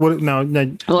to her. I'm going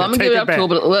to give it up to her,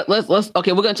 but let's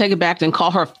okay, we're going to take it back and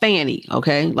call her Fanny,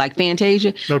 okay? Like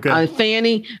Fantasia. Okay.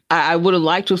 Fanny, I would have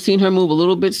liked to have seen her move a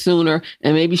little bit sooner,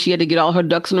 and maybe she had to get all her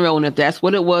ducks in a row, and if that's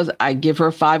what it was, I give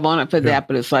her 5 on it for that,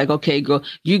 but it's like, okay, girl,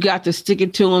 you got to stick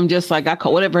it to him just like I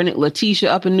call whatever her name,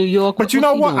 Letitia up in New York. But you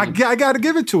know what? I got to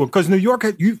give it to her because New York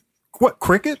had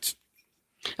crickets?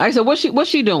 I said, what's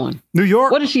she doing? New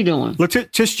York? What is she doing?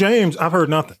 Tish James, I've heard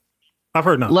nothing.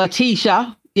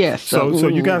 Letitia, yes. So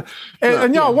you got,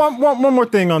 and y'all, one more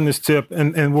thing on this tip,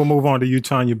 and we'll move on to you,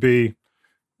 Tanya B.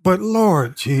 But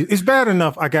Lord, geez, it's bad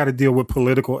enough I got to deal with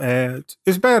political ads.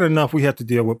 It's bad enough we have to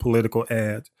deal with political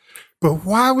ads. But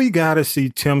why we got to see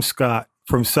Tim Scott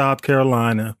from South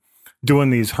Carolina doing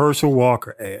these Herschel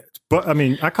Walker ads? But I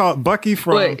mean, I call it Bucky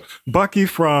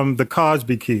from the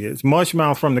Cosby Kids,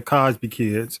 Mushmouth from the Cosby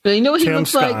Kids. But you know what he looks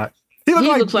Scott. like? He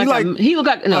looks like a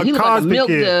milk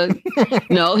dud.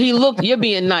 No, you're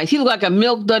being nice. He looked like a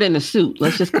milk dud in a suit.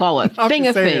 Let's just call it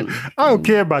thing. I don't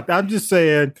care about that. I'm just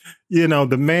saying, you know,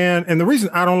 the man, and the reason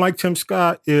I don't like Tim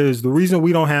Scott is the reason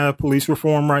we don't have police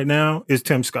reform right now is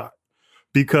Tim Scott,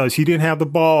 because he didn't have the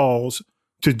balls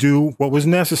to do what was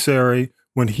necessary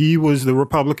when he was the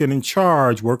Republican in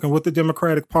charge, working with the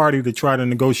Democratic Party to try to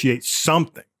negotiate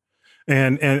something.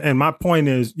 And my point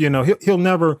is, you know, he'll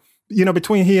never, you know,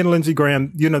 between he and Lindsey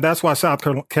Graham, you know, that's why South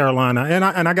Carolina, and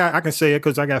I can say it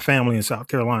because I got family in South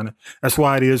Carolina. That's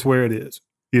why it is where it is,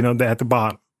 you know, at the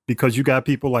bottom, because you got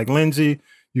people like Lindsey,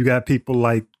 you got people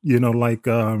like, you know, like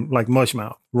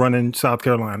Mushmouth running South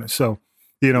Carolina. So,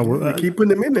 you know, keep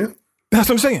putting them in there. That's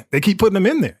what I'm saying. They keep putting them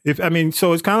in there.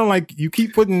 So it's kind of like you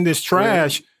keep putting this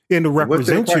trash in to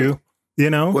represent you. You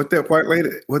know what that white lady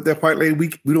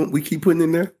we keep putting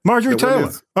in there. Marjorie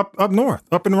Taylor up north,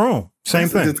 up in Rome. Same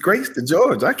thing. It's Grace to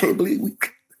George. I can't believe we.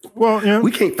 Well, yeah,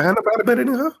 we can't find nobody better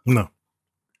than her. No.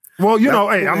 Well, you know,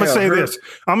 hey, I'm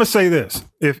gonna say this.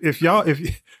 If y'all,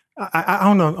 I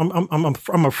don't know.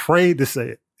 I'm afraid to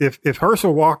say it. If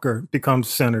Herschel Walker becomes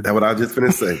senator, that's what I was just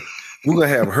gonna say. We're gonna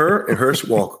have her and Herschel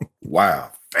Walker.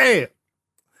 Wow. Damn.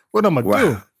 What am I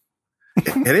do?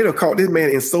 And they done caught this man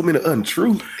in so many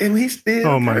untruths, and he still.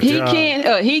 Oh my God.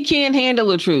 He can't handle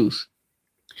the truth.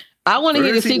 I want to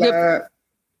hear the secret.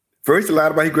 First, he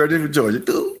lied about he graduated from Georgia.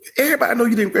 Dude, everybody know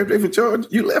you didn't graduate from Georgia.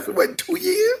 You left in, what, 2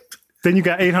 years? Then you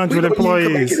got 800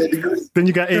 employees. Then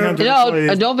you got 800 employees.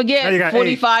 And don't forget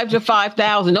 45 to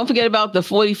 5,000. Don't forget about the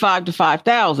 45 to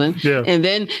 5,000. Yeah. And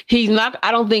then he's not,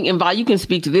 I don't think, and Vi, you can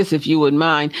speak to this if you wouldn't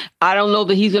mind. I don't know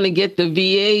that he's going to get the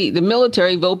VA, the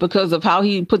military vote, because of how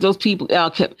he put those people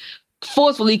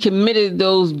forcefully committed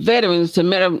those veterans to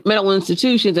mental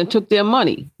institutions and took their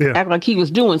money. Yeah. Act like he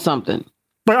was doing something.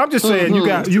 But I'm just saying,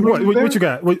 what you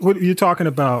got? What you're talking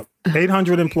about?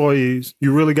 800 employees.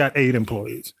 You really got 8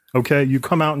 employees. Okay, you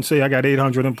come out and say I got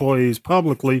 800 employees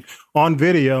publicly on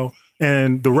video,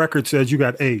 and the record says you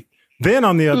got 8. Then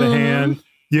on the other hand,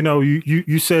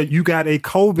 you said you got a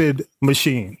COVID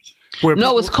machine.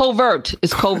 No, it's covert.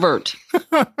 It's covert.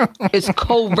 It's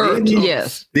covert.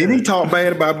 Yes. Then he talked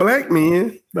bad about black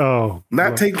men. Oh,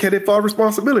 not taking care of their full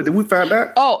responsibility. We found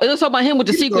out. Oh, it was talking about him with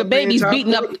the secret babies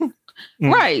beating up.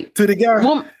 Right. To the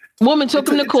guy. Woman took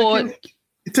him to court.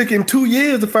 It took him 2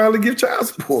 years to finally give child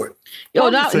support. Yo,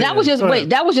 that was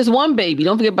just one baby.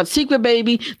 Don't forget about secret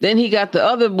baby. Then he got the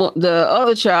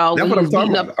other child. That's what I'm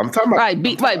talking about. I'm talking about.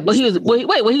 Right. But he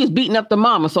was beating up the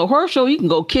mama. So Herschel, you can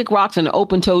go kick rocks in an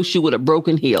open toe shoe with a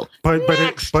broken heel. But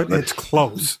it's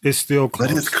close. It's still close.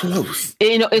 But it's close.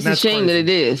 It's a shame that it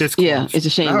is. It's a shame that it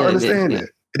is. I understand that. And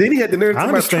then he had the nerve to talk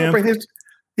about Trump and his.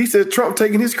 He said Trump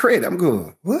taking his credit. I'm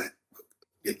going, what?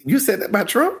 You said that about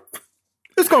Trump?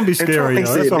 It's going to be scary.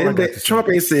 Trump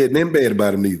ain't said nothing bad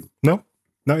about him either. No,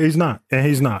 he's not. And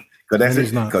he's not.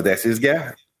 Because that's his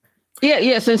guy.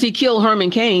 Yeah. Since he killed Herman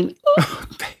Cain. Oh,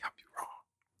 damn,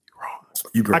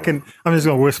 you're wrong. I'm just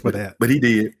going to whisper that. But he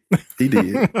did.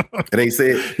 It ain't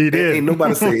said. He did. Ain't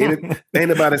nobody said anything. Ain't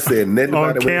nobody said nothing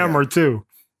on camera, too.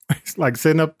 It's like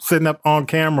sitting up on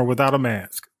camera without a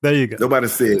mask. There you go. Nobody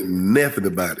said nothing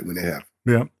about it when it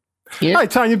happened. Yeah. All right,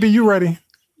 Tanya B, you ready?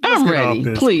 I'm ready.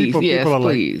 Please.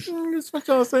 Please. That's what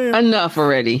y'all saying. Enough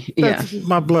already. That's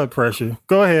my blood pressure.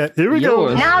 Go ahead. Here we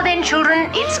go. Now then, children,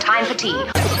 it's time for tea.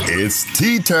 It's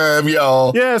tea time,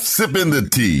 y'all. Yes. Sipping the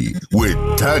tea with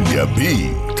Tanya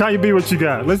B. Tanya B, what you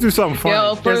got? Let's do something funny.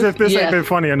 As if this ain't been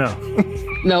funny enough.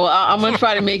 No, I'm going to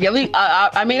try to make it.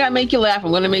 I may not make you laugh.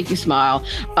 I'm going to make you smile.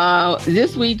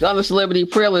 This week on the Celebrity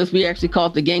Prayer List, we actually call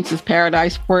it the Gangsta's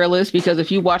Paradise Prayer List, because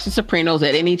if you watch The Sopranos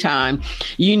at any time,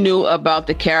 you knew about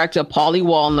the character Paulie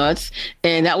Walnuts,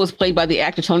 and that was played by the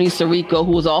actor Tony Sirico,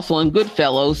 who was also in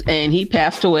Goodfellas, and he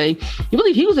passed away. You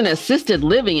believe he was in assisted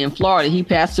living in Florida. He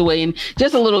passed away, and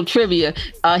just a little trivia,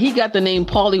 he got the name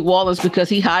Paulie Walnuts because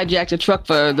he hijacked a truck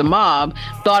for the mob,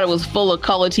 thought it was full of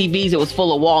color TVs, it was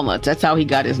full of walnuts. That's how he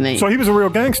got his name. So he was a real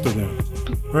gangster then,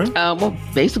 right? Well,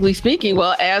 basically speaking,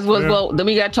 then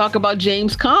we got to talk about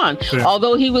James Caan. Yeah.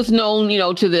 Although he was known,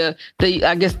 to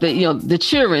the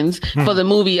children's for the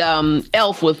movie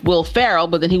Elf with Will Ferrell,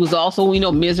 but then he was also,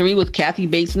 Misery with Kathy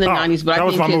Bates in the 90s. But that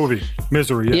was my movie,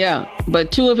 Misery. Yeah,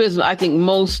 but two of his, I think,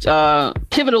 most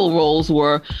pivotal roles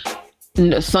were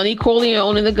Sonny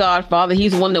Corleone in The Godfather.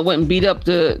 He's the one that went and beat up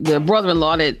the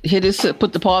brother-in-law that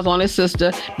put the paws on his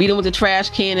sister, beat him with a trash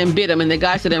can and bit him. And the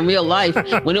guy said in real life,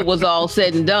 when it was all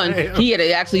said and done, he had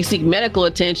to actually seek medical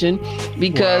attention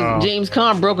because James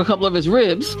Caan broke a couple of his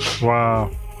ribs. Wow.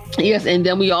 Yes, and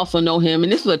then we also know him,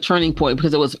 and this was a turning point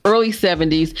because it was early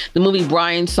 70s, the movie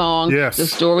Brian's Song, the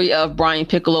story of Brian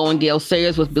Piccolo and Gale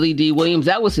Sayers with Billy D. Williams.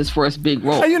 That was his first big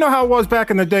role. And you know how it was back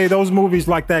in the day? Those movies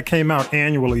like that came out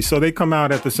annually, so they come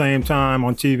out at the same time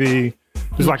on TV.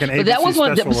 It's like an ABC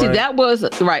special, that was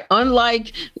right.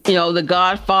 Unlike The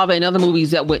Godfather and other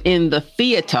movies that were in the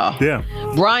theater. Yeah,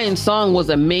 Brian's Song was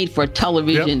a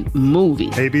made-for-television movie.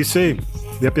 ABC.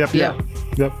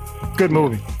 Yep. Good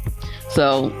movie.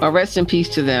 So rest in peace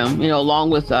to them,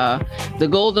 along with the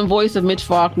golden voice of Mitch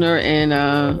Faulkner and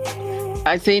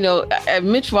I'd say,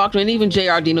 Mitch Faulkner and even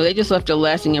J.R.D., they just left a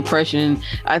lasting impression.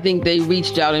 I think they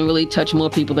reached out and really touched more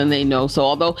people than they know. So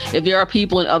although if there are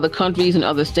people in other countries and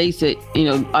other states that,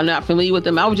 are not familiar with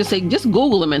them, I would just say, just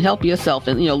Google them and help yourself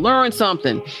and, learn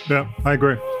something. Yeah, I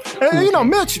agree. And,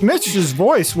 Mitch's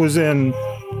voice was in,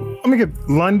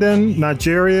 London,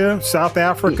 Nigeria, South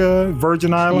Africa,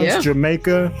 Virgin Islands,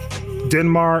 Jamaica,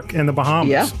 Denmark, and the Bahamas.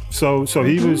 Yeah. So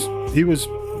he was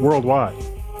worldwide.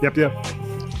 Yep.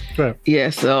 Yeah,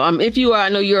 so if you are, I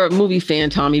know you're a movie fan,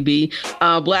 Tommy B.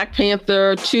 Black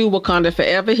Panther 2 Wakanda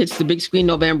Forever hits the big screen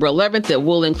November 11th. That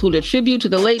will include a tribute to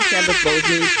the late Chadwick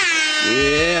Boseman.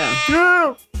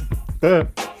 Yeah.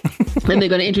 And they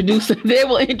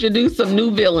will introduce some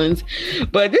new villains.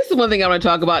 But this is one thing I want to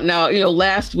talk about now.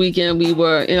 Last weekend we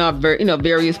were in our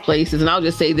various places, and I'll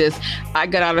just say this: I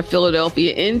got out of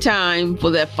Philadelphia in time for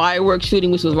that fireworks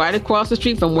shooting, which was right across the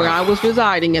street from where I was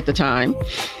residing at the time.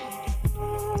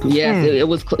 Yes, it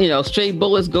was, straight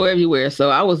bullets go everywhere.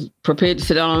 So I was prepared to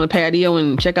sit out on the patio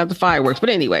and check out the fireworks. But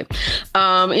anyway,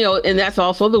 and that's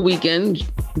also the weekend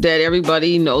that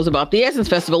everybody knows about the Essence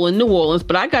Festival in New Orleans.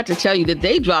 But I got to tell you that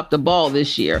they dropped the ball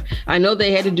this year. I know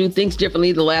they had to do things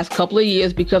differently the last couple of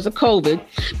years because of COVID.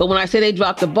 But when I say they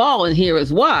dropped the ball, and here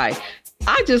is why.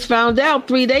 I just found out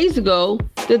 3 days ago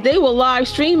that they were live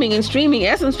streaming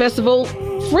Essence Festival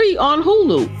free on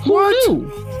Hulu. Who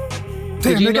knew?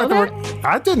 Did you know that?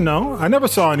 I didn't know. I never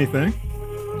saw anything.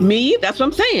 Me? That's what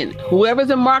I'm saying.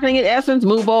 Whoever's in marketing at Essence,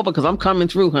 move over because I'm coming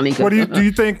through, honey. What do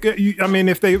you think?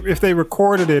 If they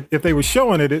recorded it, if they were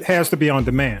showing it, it has to be on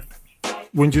demand.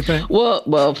 Wouldn't you think?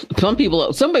 Well, some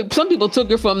people took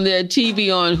it from their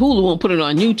TV on Hulu and put it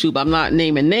on YouTube. I'm not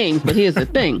naming names, but here's the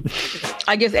thing.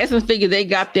 I guess Essence figured they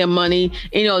got their money.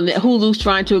 Hulu's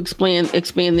trying to expand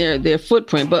their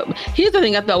footprint. But here's the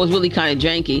thing I thought was really kind of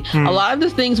janky. A lot of the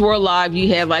things were live. You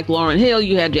had like Lauryn Hill,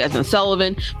 you had Jasmine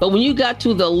Sullivan. But when you got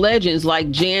to the legends like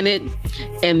Janet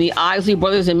and the Isley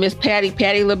Brothers and Miss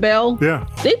Patti LaBelle,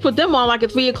 they put them on like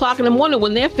at 3 o'clock in the morning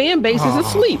when their fan base is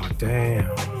asleep. Damn.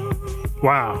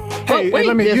 Wow. Hey,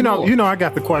 let me. I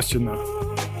got the question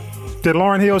though. Did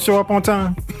Lauryn Hill show up on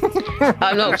time?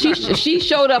 No, she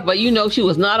showed up, but she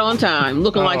was not on time,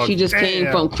 looking like she just came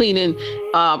from cleaning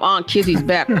Aunt Kizzy's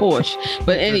back porch.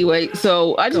 But anyway,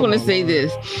 so I just want to say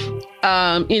this.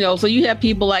 So you have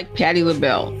people like Patti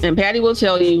LaBelle, and Patti will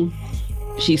tell you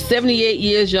she's 78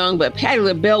 years young, but Patti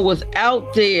LaBelle was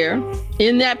out there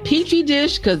in that petri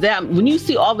dish because when you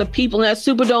see all the people in that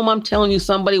Superdome, I'm telling you,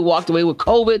 somebody walked away with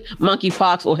COVID,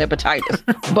 monkeypox, or hepatitis.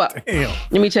 But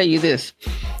let me tell you this.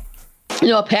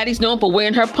 Patti's known for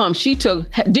wearing her pumps. She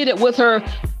did it with her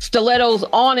stilettos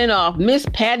on and off. Miss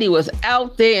Patti was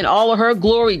out there in all of her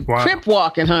glory, crip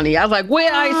walking, honey. I was like,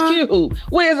 where's Ice Cube?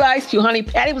 Where's Ice Cube, honey?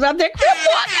 Patti was out there crip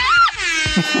walking.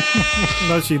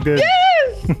 No, she didn't.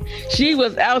 Yes, she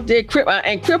was out there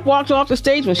crip walked off the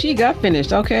stage when she got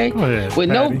finished. Okay, with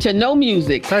Patty. no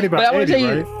music. Patty about 80,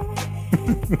 right?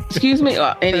 Excuse me.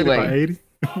 Anyway. Patty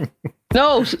about 80.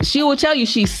 No, she will tell you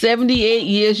she's 78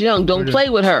 years young. Don't play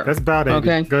with her. That's about 80.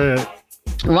 Okay. Go ahead.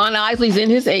 Ron Isley's in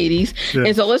his 80s. Yeah.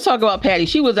 And so let's talk about Patti.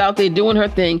 She was out there doing her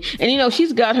thing. And,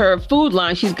 she's got her food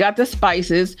line. She's got the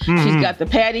spices. Mm-hmm. She's got the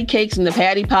Patti cakes and the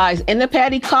Patti pies and the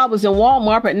Patti cobblers in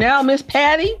Walmart. But now Miss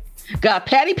Patti got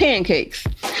Patti pancakes.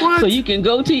 What? So you can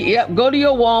go to your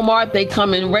Walmart. They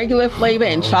come in regular flavor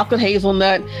and chocolate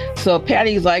hazelnut. So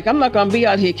Patty's like, I'm not going to be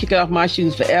out here kicking off my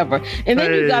shoes forever. And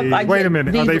then you got like... Wait a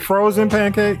minute. Are they frozen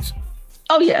pancakes?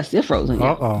 Oh, yes. They're frozen.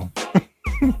 Yeah. Uh-oh.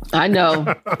 I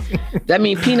know. That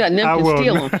means Peanut and them can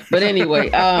steal them. But anyway,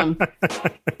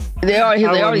 they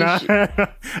already.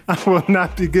 I will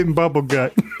not be getting bubble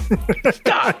gut.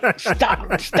 Stop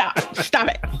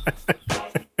it.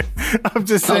 I'm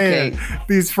just saying,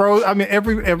 these frozen. I mean,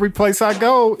 every place I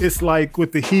go, it's like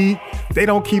with the heat, they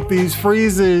don't keep these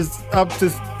freezers up to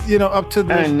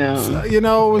the. I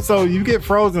know. So you get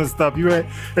frozen stuff.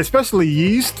 Especially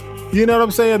yeast. You know what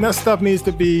I'm saying? That stuff needs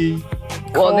to be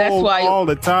cold that's why, all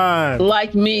the time.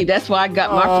 Like me, that's why I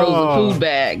got my frozen food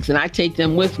bags, and I take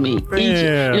them with me.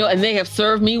 And they have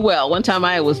served me well. One time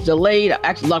I was delayed. I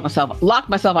actually locked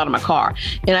myself out of my car,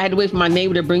 and I had to wait for my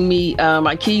neighbor to bring me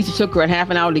my keys. It took her half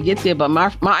an hour to get there, but my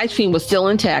ice cream was still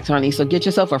intact, honey. So get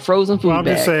yourself a frozen food bag. I'm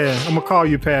just saying, I'm gonna call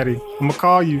you, Patty. I'm gonna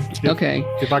call you. Okay.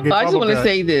 If I get I just want to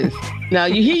say this. Now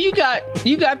you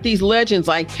got these legends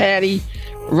like Patti,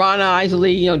 Ron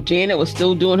Isley, Janet was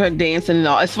still doing her dancing and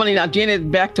all. It's funny now, Janet's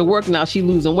back to work now. She's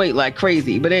losing weight like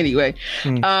crazy. But anyway,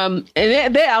 and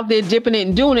they're out there dipping it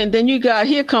and doing it. And then you got,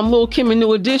 here come Lil' Kim in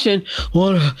New Edition,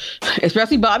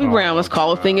 especially Bobby Brown. Let's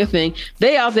call a thing a thing.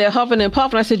 They out there huffing and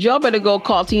puffing. I said, y'all better go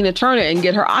call Tina Turner and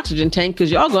get her oxygen tank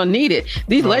because y'all gonna need it.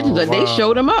 These legends, they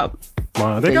showed them up.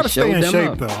 Wow, they got to stay in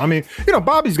shape, though. I mean,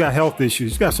 Bobby's got health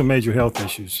issues. He's got some major health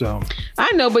issues. So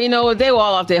I know, but they were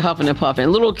all out there huffing and puffing.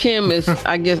 Little Kim is,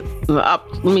 I guess,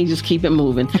 let me just keep it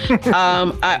moving.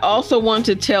 I also want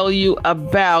to tell you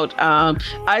about,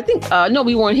 I think,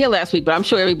 we weren't here last week, but I'm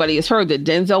sure everybody has heard that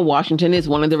Denzel Washington is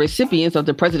one of the recipients of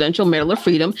the Presidential Medal of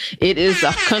Freedom. It is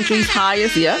the country's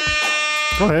highest,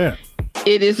 Go ahead.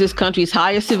 It is this country's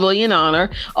highest civilian honor.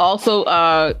 Also,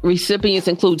 recipients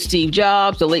include Steve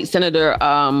Jobs, the late Senator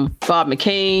Bob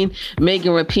McCain,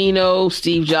 Megan Rapinoe,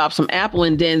 Steve Jobs from Apple,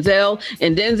 and Denzel.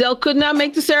 And Denzel could not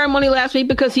make the ceremony last week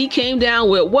because he came down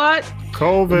with what?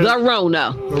 COVID. The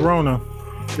Rona.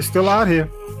 It's still out here.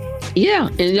 Yeah,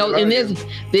 and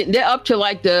they're up to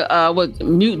like the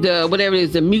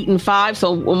mutant 5.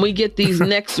 So when we get these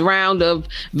next round of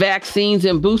vaccines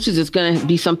and boosters, it's going to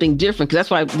be something different, because that's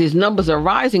why these numbers are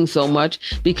rising so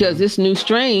much, because this new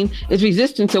strain is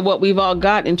resistant to what we've all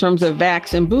got in terms of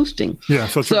vax and boosting. Yeah.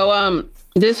 So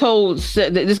there's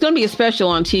going to be a special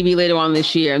on TV later on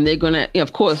this year, and they're going to,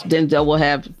 of course, Denzel will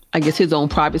have, I guess, his own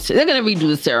private. They're going to redo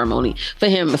the ceremony for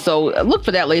him. So look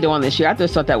for that later on this year. I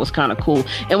just thought that was kind of cool.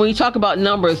 And when you talk about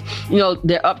numbers,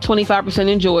 they're up 25%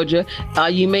 in Georgia.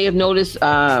 You may have noticed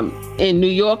in New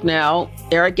York now,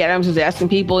 Eric Adams is asking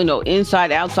people,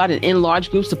 inside, outside, and in large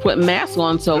groups to put masks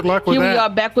on. So here we are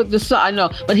back with I know,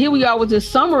 but here we are with this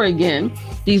summer again.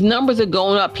 These numbers are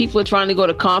going up. People are trying to go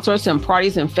to concerts and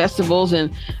parties and festivals,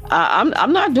 and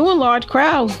I'm not doing large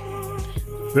crowds.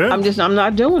 Yeah. I'm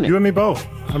not doing it. You and me both.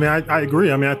 I mean, I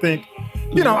agree. I mean, I think,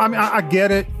 I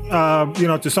get it,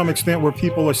 to some extent, where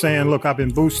people are saying, look, I've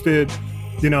been boosted,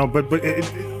 but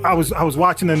I was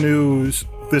watching the news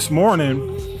this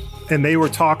morning, and they were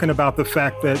talking about the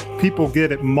fact that people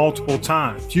get it multiple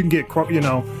times. You can get,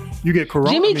 you get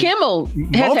corona. Jimmy Kimmel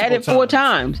has had it 4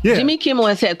 times. Yeah. Jimmy Kimmel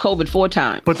has had COVID 4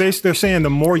 times. But they're saying the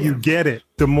more you get it,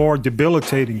 the more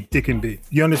debilitating it can be.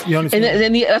 You understand?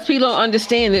 And us people don't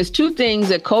understand. There's 2 things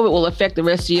that COVID will affect the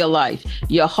rest of your life: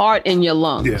 your heart and your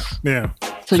lungs. Yeah.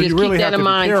 So just you really keep that have to in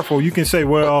mind. Be careful. You can say,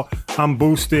 "Well, I'm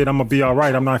boosted. I'm gonna be all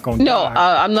right. I'm not gonna die." No,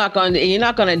 I'm not going to. You're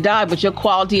not going to die, but your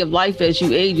quality of life as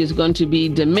you age is going to be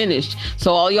diminished.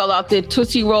 So all y'all out there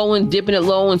tootsie rolling, dipping it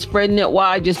low and spreading it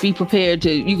wide, just be prepared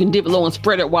to. You can dip it low and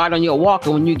spread it wide on your walker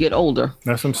when you get older.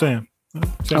 That's what I'm saying.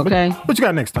 Okay. What you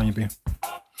got next time, you be?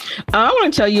 I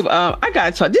want to tell you. I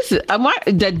got to talk. This is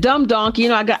the dumb donkey.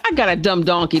 I got a dumb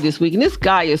donkey this week, and this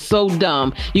guy is so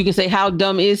dumb. You can say, how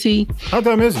dumb is he? How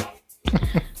dumb is he?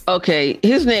 Okay,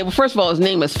 his name. Well, first of all, his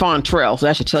name is Fontrell, so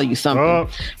that should tell you something.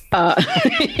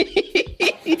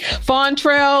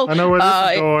 Fontrell. I know where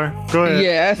this is going. Go ahead.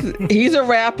 Yes, he's a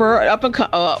rapper,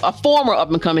 a former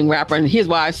up-and-coming rapper, and here's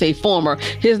why I say former.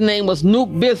 His name was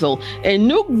Nuke Bizzle, and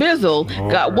Nuke Bizzle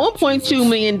got $1.2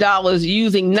 million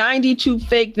using 92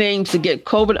 fake names to get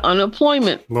COVID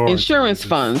unemployment insurance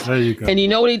funds. There you go. And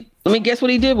let me guess what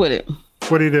he did with it.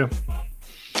 What did he do?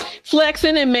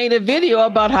 Flexing and made a video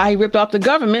about how he ripped off the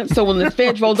government. So when the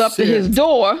feds rolled up to his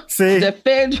door, the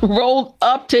feds rolled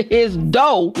up to his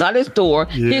door, not his door,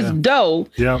 his door.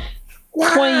 Yeah.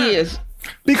 20 years.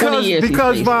 Because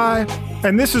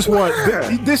and this is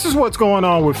what's going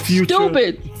on with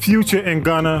Future and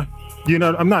Gunna.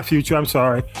 I'm not Future. I'm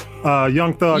sorry.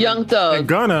 Young Thug. And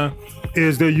Gunna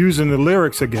is they're using the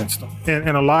lyrics against them,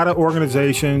 and a lot of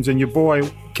organizations, and your boy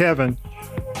Kevin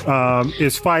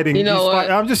is fighting.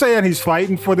 I'm just saying he's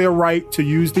fighting for their right to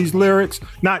use these lyrics,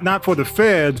 not for the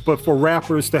feds, but for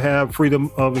rappers to have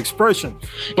freedom of expression.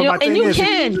 But my thing is,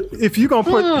 if you're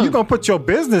gonna put your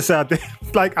business out there,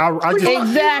 like I just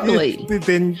exactly.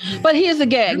 Then, but here's the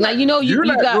gag. Now you're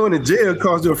not going to jail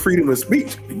because of freedom of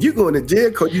speech. You're going to jail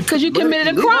because you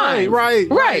committed a crime.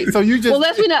 Right. So you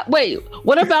just wait.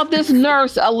 What about this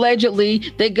nurse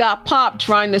allegedly that got popped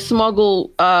trying to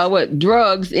smuggle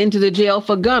drugs into the jail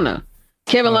for Gunna?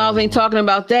 Kevin Lyles ain't talking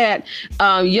about that.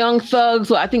 Young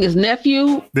Thug's, I think his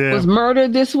nephew was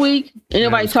murdered this week. Ain't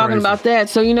nobody talking about that.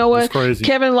 So you know what?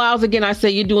 Kevin Lyles, again, I say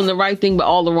you're doing the right thing, but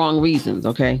all the wrong reasons.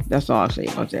 Okay, that's all I'll say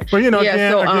about that. But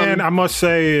again, I must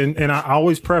say, and I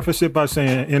always preface it by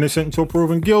saying innocent until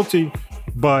proven guilty.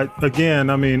 But again,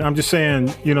 I mean, I'm just saying,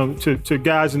 to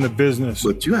guys in the business.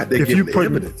 But you have to give the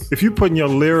evidence. If you're putting your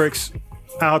lyrics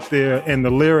out there and the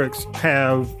lyrics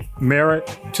have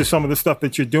merit to some of the stuff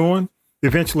that you're doing,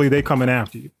 eventually they coming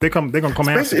after you. They're gonna come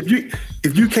after you.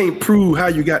 If you can't prove how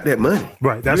you got that money.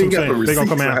 Right. That's what I'm saying. They're gonna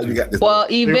come after you. Well,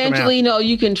 eventually,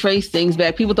 you can trace things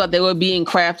back. People thought they were being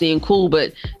crafty and cool,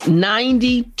 but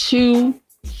 92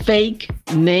 fake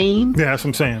names. Yeah, that's what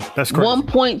I'm saying. That's crazy.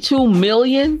 1.2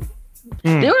 million.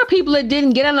 There were people that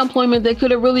didn't get unemployment that could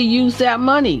have really used that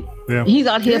money. Yeah. He's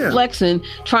out here flexing,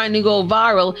 trying to go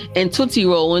viral and tootsie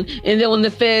rolling. And then when the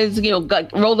feds,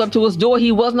 got rolled up to his door,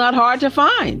 he was not hard to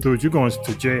find. Dude, you're going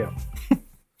to jail.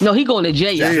 No, he going to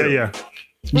jail. Yeah.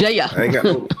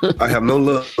 I have no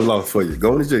love for you.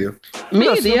 Going to jail. Me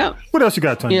either, yeah. What else you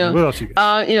got, Tony? What else you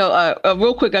got?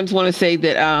 Real quick, I just want to say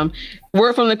that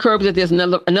word from the curbs that there's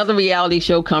another reality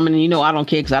show coming, and I don't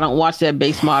care because I don't watch that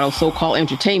base model so-called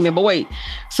entertainment. But wait,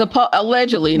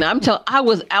 allegedly, and I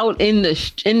was out in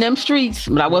them streets,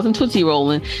 but I wasn't tootsie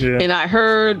rolling, and I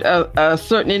heard a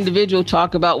certain individual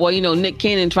talk about, Nick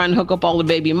Cannon trying to hook up all the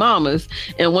baby mamas,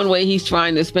 and one way he's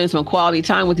trying to spend some quality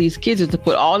time with these kids is to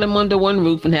put all them under one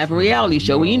roof and have a reality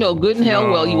show. Well, good and hell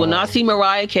well, you will not see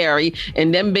Mariah Carey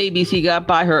And them babies he got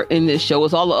by her in this show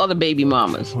was all the other baby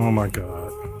mamas. Oh my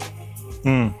God.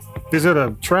 Is it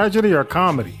a tragedy or a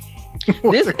comedy?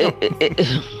 This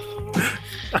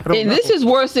is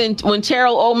worse than when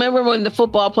Terrell Owens, remember when the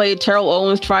football player Terrell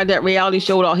Owens tried that reality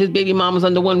show with all his baby mamas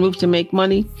under one roof to make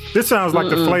money? This sounds like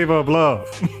the Flavor of Love.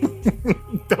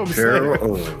 Terrell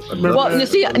Owens. Well,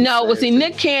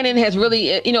 Nick Cannon has really,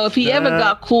 if he ever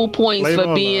got cool points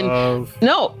for being, I'm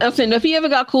saying if he ever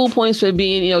got cool points for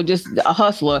being, just a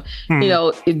hustler,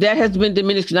 that has been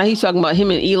diminished. Now he's talking about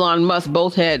him and Elon Musk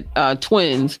both had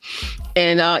twins.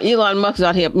 And Elon Musk is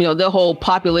out here, the whole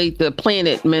populate the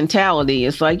planet mentality.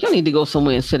 It's like, you need to go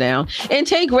somewhere and sit down. And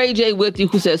take Ray J with you,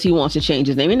 who says he wants to change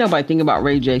his name. Ain't nobody thinking about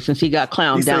Ray J since he got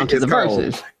clowned down to the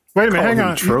verses. Wait a minute, hang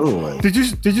on. Did you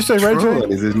say Ray J?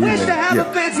 Wish to have a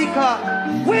fancy car.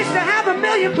 Wish to have $1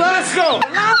 million plus. Go.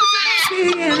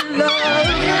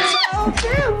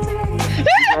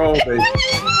 You're wrong, baby.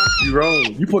 You're wrong.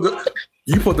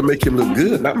 You supposed to make him look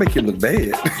good, not make him look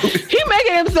bad. He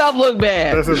making himself look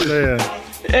bad. That's what I'm saying.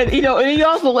 And he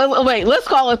also let's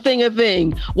call a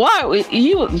thing. Why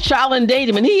he was child and dated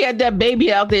him, and he had that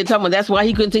baby out there talking about that's why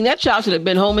he couldn't sing. That child should have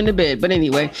been home in the bed. But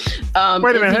anyway, wait a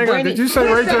minute, hang on. Did you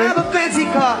say Ray J? Wish to have a fancy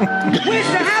car. Wish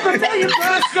to have $1 million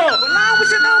plus. Go. But I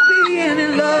wish I don't be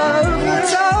in love.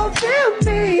 So tell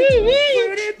me,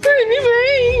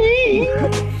 pretty baby.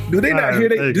 Do they not hear?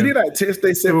 Do they not test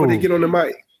themselves when they get on the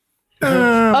mic?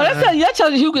 That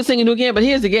tells you who can sing it again. But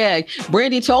here's the gag: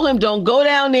 Brandy told him, "Don't go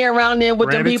down there around there with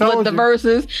the people at the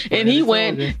verses." And he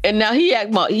went, and now he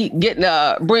getting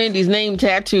Brandy's name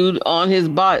tattooed on his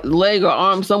leg or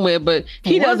arm somewhere, but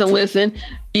he doesn't listen.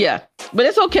 Yeah, but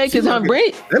it's okay because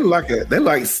Brandy. They're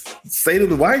like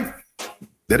Satan's wife.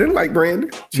 They didn't like Brandy.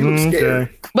 She looks scared.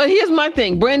 But here's my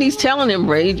thing. Brandy's telling him,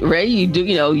 Ray, you do,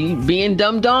 you being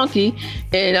dumb donkey.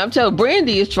 And I'm telling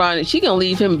Brandy is trying, she gonna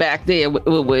leave him back there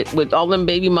with all them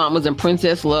baby mamas and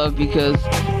Princess Love because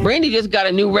Brandy just got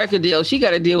a new record deal. She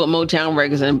got to deal with Motown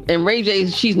Records. And Ray J,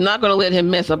 she's not gonna let him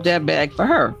mess up that bag for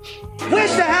her.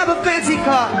 Wish to have a fancy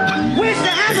car. Wish to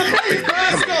have $1 million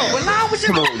plus.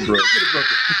 Come on, bro.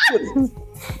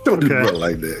 Don't do it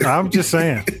like that. I'm just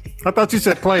saying. I thought you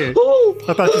said play it.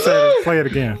 I thought you said play it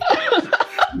again.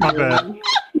 My bad.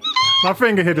 My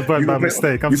finger hit the button by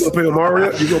mistake. You gonna play a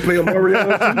Mario? You gonna play a Mario?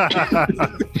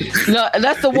 No,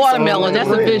 that's the watermelon.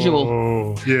 That's a visual.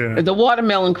 Oh, yeah. The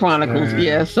Watermelon Chronicles.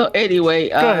 Yeah. So anyway.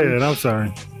 Go ahead. I'm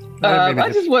sorry. I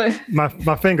just want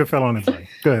my finger fell on his leg.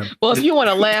 Go ahead. Well, if you want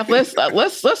to laugh,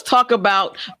 let's talk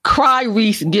about Cry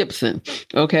Reese Gibson.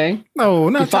 Okay. No,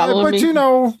 not Tyler, but me?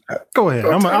 Go ahead.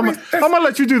 I'm gonna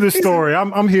let you do this story.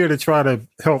 I'm here to try to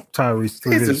help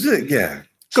Tyrese. He's a good guy.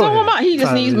 So am I. He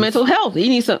just needs mental health. He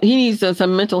needs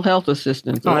some mental health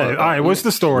assistance. All right. What's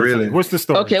the story? Really? What's the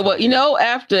story? Okay. Well,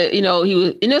 after he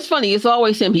was, and it's funny. It's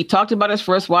always him. He talked about his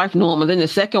first wife, Norma. Then the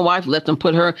second wife left him.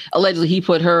 Allegedly, he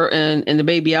put her and the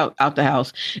baby out the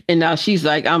house. And now she's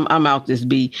like, I'm out this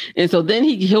bee. And so then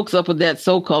he hooks up with that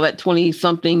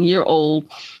 20-something-year-old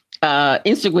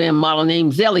Instagram model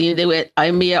named Zelly, and they were at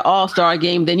NBA All-Star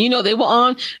game. Then they were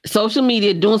on social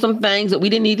media doing some things that we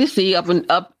didn't need to see up.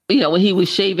 When he was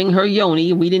shaving her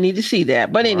yoni, we didn't need to see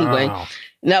that. But anyway,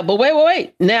 Now, but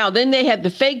wait. Now, then they had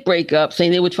the fake breakup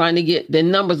saying they were trying to get their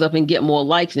numbers up and get more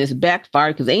likes, and it's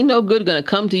backfired because ain't no good going to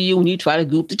come to you when you try to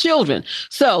goop the children.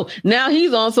 So now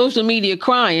he's on social media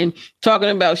crying, talking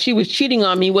about she was cheating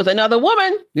on me with another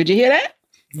woman. Did you hear that?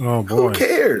 Oh, boy. Who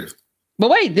cares? But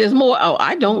wait, there's more. Oh,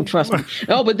 I don't trust me.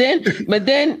 Oh, but then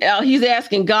he's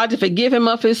asking God to forgive him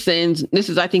of his sins. This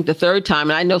is, I think, the third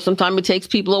time. And I know sometimes it takes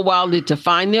people a while to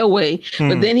find their way.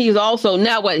 But then he's also,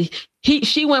 now what?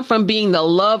 She went from being the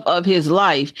love of his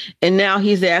life, and now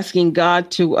he's asking God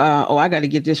to, I got to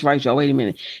get this right, y'all. Wait a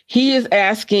minute. He is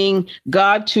asking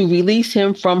God to release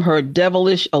him from her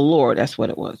devilish allure. That's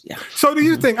what it was. Yeah. So do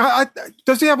you think,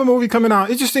 does he have a movie coming out?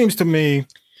 It just seems to me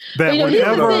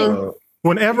that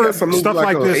whenever stuff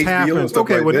like this happens,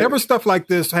 whenever stuff like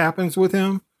this happens with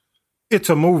him,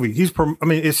 it's a movie.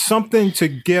 It's something to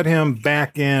get him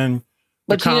back in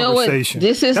the conversation.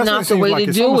 This is not the way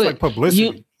to do it. Like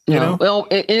publicity. Well,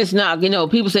 it's not,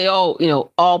 people say,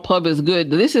 all pub is good.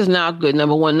 This is not good.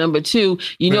 Number one. Number two,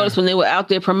 notice when they were out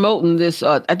there promoting this,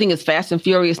 I think it's Fast and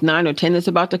Furious 9 or 10 that's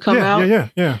about to come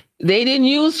out. Yeah. They didn't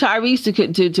use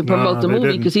Tyrese to promote the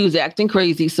movie because he was acting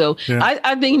crazy. So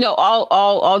I think,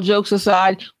 all jokes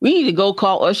aside, we need to go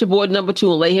call Usher Board number 2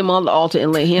 and lay him on the altar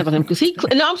and lay hands on him because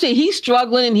I'm saying he's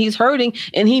struggling and he's hurting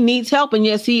and he needs help. And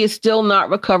yes, he is still not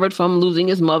recovered from losing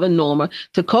his mother, Norma,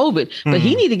 to COVID. But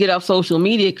he need to get off social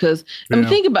media because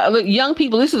think about it. Look, young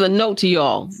people, this is a note to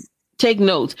y'all. take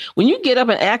notes. When you get up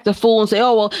and act a fool and say,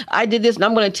 oh, well, I did this and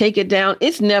I'm going to take it down,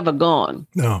 it's never gone.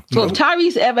 No. So if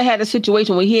Tyrese ever had a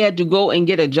situation where he had to go and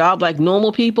get a job like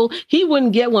normal people, he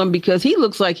wouldn't get one because he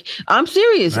looks like, I'm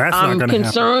serious. I'm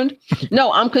concerned.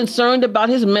 No, I'm concerned about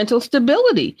his mental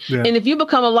stability. Yeah. And if you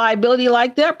become a liability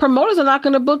like that, promoters are not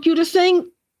going to book you to sing,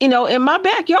 in my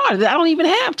backyard. I don't even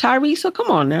have Tyrese, so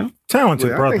come on now.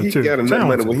 Talented brother, too. He got enough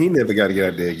money when he never got to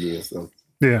get out there again. So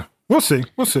yeah, we'll see.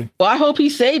 Well, I hope he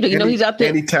saved it. He's out there.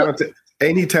 Ain't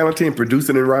he talented in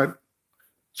producing and writing?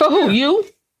 For who? You?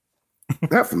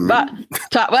 Not for me.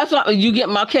 That's what you get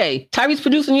my K. Tyrese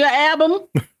producing your album?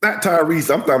 Not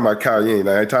Tyrese. I'm talking about Kanye.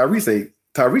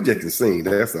 Tyrese just can sing.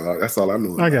 That's all I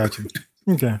know. I got you.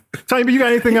 Okay. Tell me, you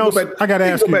got anything else? I got to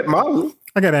ask you.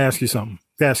 I got to ask you something.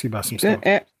 Ask you about some stuff.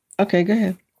 Okay, go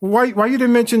ahead. Why you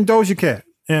didn't mention Doja Cat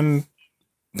and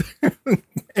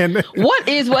what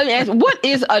is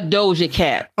a Doja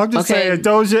Cat? I'm just saying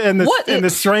Doja and the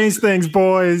Strange Things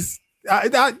boys.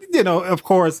 Of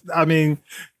course. I mean,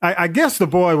 I guess the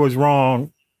boy was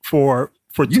wrong for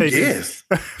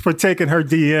taking her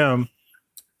DM.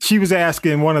 She was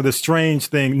asking one of the Strange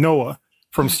Things, Noah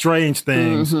from Strange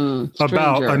Things,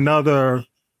 about another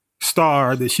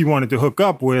star that she wanted to hook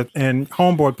up with, and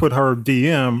homeboy put her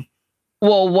DM.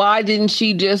 Well, why didn't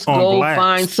she just go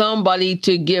find somebody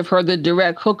to give her the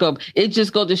direct hookup? It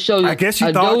just goes to show you. I guess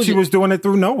she thought she was doing it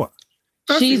through Noah.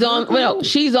 She's on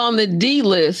the D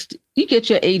list. You get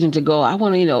your agent to go. I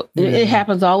want to, it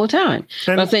happens all the time.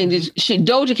 But I'm saying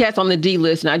Doja Cat's on the D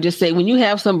list. And I just say, when you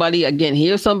have somebody, again,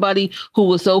 here's somebody who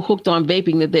was so hooked on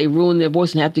vaping that they ruined their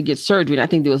voice and have to get surgery. And I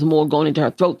think there was more going into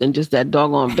her throat than just that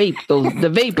doggone vape, the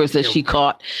vapors that she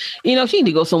caught. She need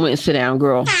to go somewhere and sit down,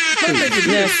 girl.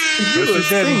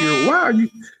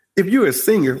 If you're a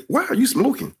singer, why are you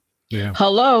smoking? Yeah.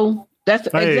 Hello. That's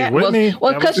exactly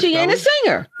because she ain't a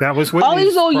singer. That was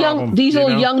Whitney's all these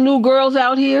old young new girls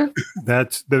out here.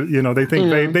 That's they think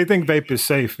vape is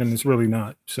safe, and it's really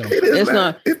not. So it's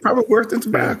not. It's probably worse than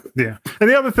tobacco. Yeah. And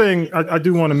the other thing I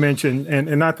do want to mention,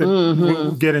 and not that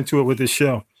we'll get into it with this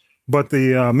show, but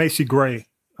the Macy Gray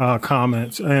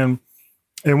comments and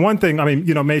one thing. I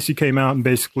mean, Macy came out and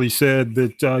basically said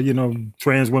that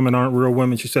trans women aren't real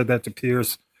women. She said that to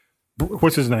Pierce.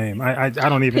 What's his name? I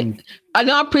don't even.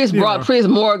 Not Pierce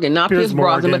Morgan, not Pierce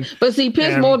Brosnan, but see,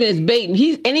 Pierce Morgan is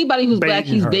baiting. Anybody who's black,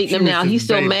 he's baiting him now. He's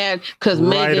still mad because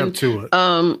Megan,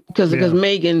 because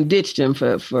Megan ditched him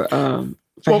for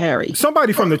Harry.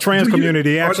 Somebody from the trans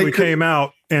community actually came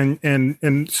out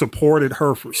and supported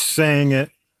her for saying it,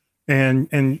 and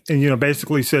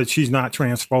basically said she's not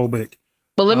transphobic.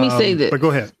 But let me say this. But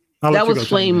go ahead. That was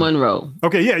Flame Monroe.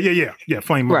 Okay, yeah,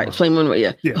 Flame Monroe. Right, Flame Monroe,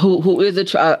 yeah. Who is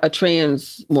a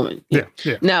trans woman. Yeah.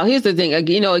 Now, here's the thing.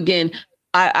 Again,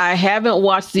 I haven't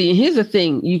watched here's the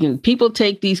thing. People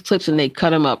take these clips and they cut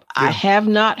them up. Yeah. I have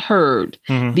not heard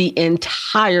the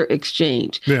entire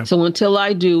exchange. Yeah. So until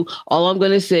I do, all I'm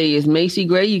going to say is, Macy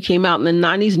Gray, you came out in the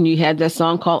 90s and you had that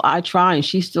song called I Try, and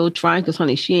she's still trying because,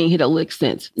 honey, she ain't hit a lick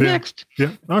since. Yeah. Next.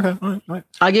 Yeah. Okay. All right.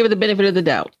 I'll give her the benefit of the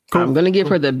doubt. Cool. I'm going to give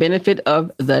her the benefit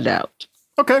of the doubt.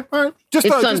 Okay. All right. It's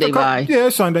Sunday, bye. Yeah,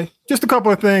 it's Sunday. Just a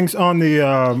couple of things on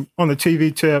the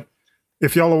TV tip.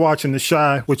 If y'all are watching The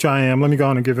Chi, which I am, let me go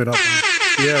on and give it up.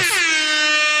 Yes.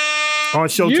 On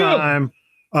Showtime.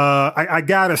 Yeah. I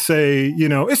gotta say,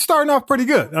 it's starting off pretty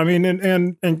good. I mean,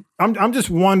 and I'm just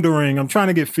wondering, I'm trying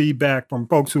to get feedback from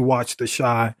folks who watch The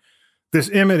Chi, this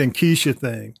Emmett and Keisha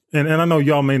thing. And I know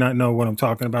y'all may not know what I'm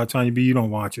talking about, Tanya B, you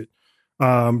don't watch it.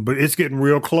 But it's getting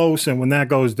real close. And when that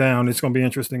goes down, it's going to be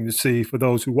interesting to see for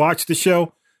those who watch the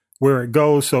show where it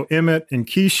goes. So Emmett and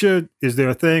Keisha, is there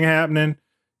a thing happening?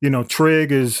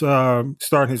 Trig is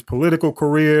starting his political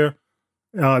career.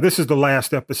 This is the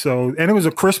last episode. And it was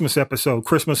a Christmas episode,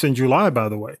 Christmas in July, by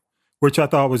the way, which I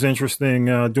thought was interesting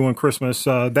doing Christmas.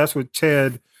 That's with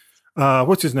Ted,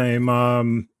 what's his name?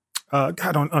 On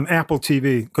Apple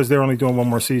TV, because they're only doing one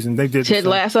more season. They did Ted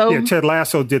Lasso? Yeah, Ted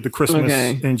Lasso did the Christmas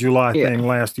in July thing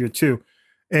last year, too.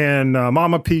 And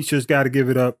Mama Peach has got to give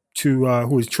it up to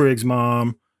who is Trig's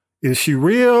mom. Is she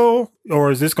real, or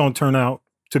is this going to turn out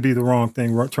to be the wrong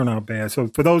thing, turn out bad? So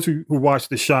for those who watch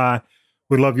The Chi,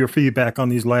 we'd love your feedback on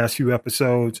these last few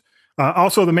episodes.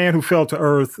 Also, The Man Who Fell to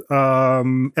Earth,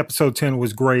 episode 10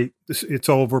 was great. It's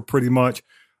over pretty much.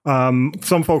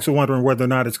 Some folks are wondering whether or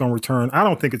not it's going to return. I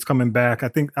don't think it's coming back. I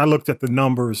think I looked at the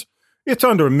numbers. It's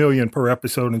under 1 million per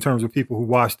episode in terms of people who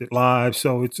watched it live.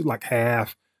 So it's like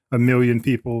 500,000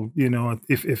 people,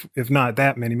 if not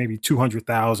that many, maybe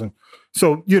 200,000.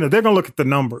 So, they're going to look at the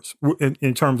numbers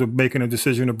in terms of making a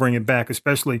decision to bring it back,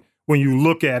 especially when you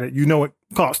look at it, it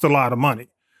costs a lot of money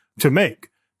to make.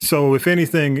 So if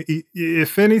anything,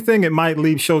 it might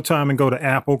leave Showtime and go to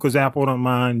Apple because Apple don't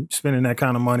mind spending that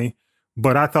kind of money.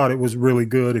 But I thought it was really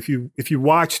good. If you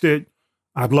watched it,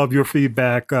 I'd love your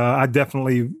feedback. I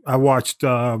watched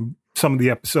some of the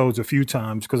episodes a few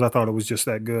times because I thought it was just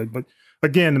that good. But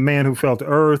again, The Man Who Fell to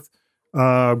Earth,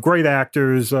 great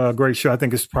actors, great show. I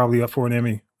think it's probably up for an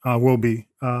Emmy. Will be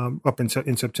up in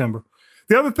September.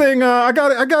 The other thing, I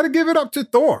got to give it up to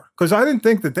Thor because I didn't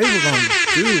think that they were going to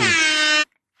do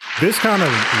this kind of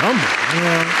number.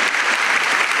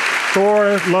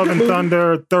 Thor: Love and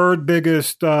Thunder, third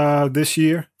biggest this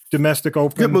year, domestic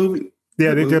opening. Good movie.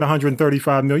 Yeah, they did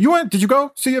 135 million. You went? Did you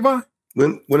go see it, Vi?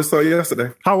 When I saw it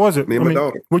yesterday. How was it? Me and my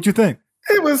daughter. What'd you think?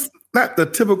 It was not the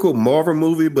typical Marvel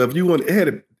movie, but if you want, it had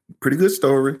a pretty good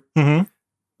story. Mm-hmm.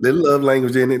 Little love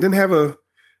language in it. Didn't have a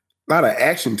lot of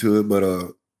action to it, but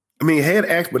it had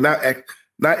action, but not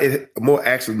more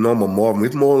action than normal Marvel.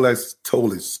 It's more or less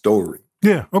told his story.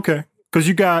 Yeah, okay. Because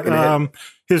you got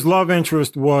his love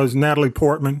interest was Natalie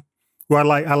Portman, who I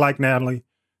like Natalie,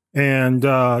 and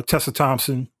Tessa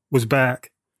Thompson was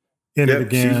back in it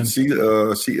again. She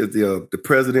is the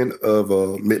president of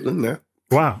Midland now.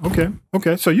 Wow.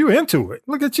 Okay. So you into it?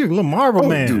 Look at you, little Marvel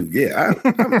man. Dude, yeah,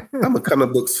 I'm a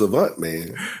comic book savant,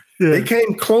 man. Yeah. They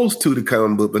came close to the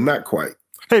comic book, but not quite.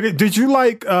 Hey, did you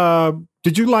like Doctor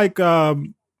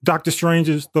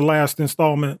Strange's the last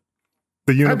installment?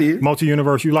 I did.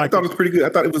 Multi-universe. You liked it? I thought it was pretty good. I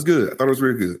thought it was good. I thought it was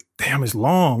really good. Damn, it's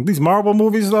long. These Marvel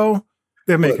movies, though,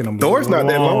 they're making them. Thor's not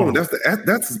that long.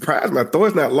 That's surprising. My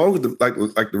Thor's not long as like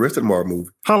the rest of the Marvel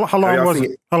movie. How long was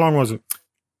it? How long was it?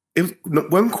 It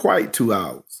wasn't quite 2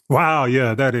 hours. Wow,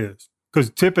 yeah, that is.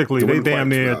 Because typically they damn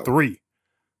near at 3.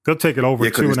 They'll take it over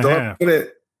 2.5.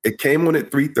 It came on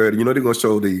at 3:30. You know they're gonna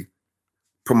show the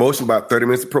promotion, about 30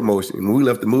 minutes of promotion. And when we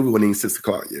left the movie, it wasn't even 6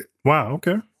 o'clock yet. Wow,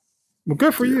 okay. Well,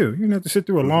 good for you. You didn't have to sit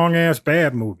through a long ass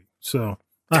bad movie. So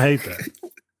I hate that.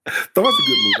 Thor's a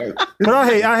good movie. But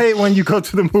I hate when you go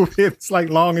to the movie, it's like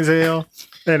long as hell.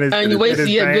 And you wasted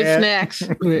your good snacks.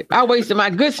 I wasted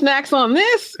my good snacks on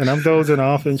this. And I'm dozing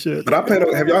off and shit. But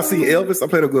have y'all seen Elvis? I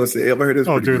plan on going to see Elvis. I heard this.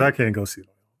 Oh, dude, I can't go see Elvis,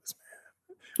 man.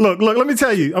 Look, let me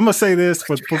tell you. I'm gonna say this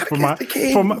for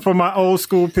my old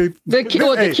school people. The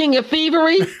king of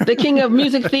thievery, the king of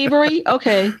music thievery.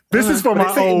 Okay, this is for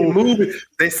my old movie.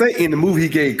 They say in the movie he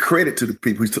gave credit to the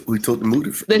people who took the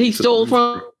movie that he stole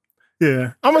from.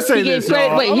 Yeah, I'm gonna say this. He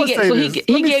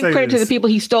gave credit to the people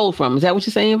he stole from. Is that what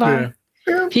you're saying, Vi?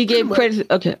 Yeah, he gave credit.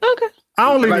 Okay.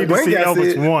 I only need to see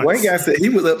Elvis once. One guy said he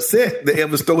was upset that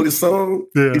Elvis stole his song.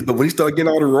 Yeah. But when he started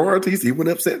getting all the royalties, he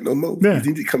wasn't upset no more. Yeah. He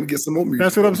needed to come and get some more music.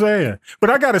 That's what I'm saying. But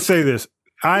I got to say this.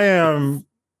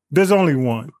 There's only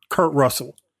one, Kurt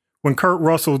Russell. When Kurt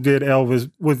Russell did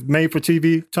Elvis, was made for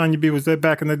TV, Tanya B, was that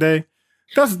back in the day?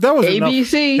 That was ABC. Enough.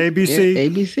 ABC. Yeah,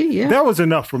 ABC, yeah. That was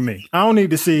enough for me. I don't need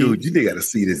to see. Dude, you got to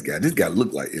see this guy. This guy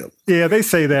look like Elvis. Yeah, they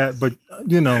say that, but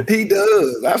you know. He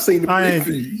does. I've seen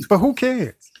the But who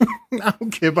cares? I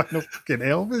don't care about no fucking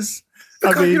Elvis.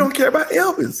 Because you don't care about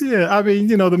Elvis. Yeah, I mean,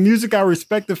 the music, I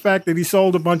respect the fact that he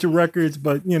sold a bunch of records,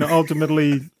 but,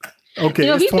 ultimately, okay,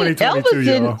 it's 2022,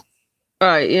 y'all. All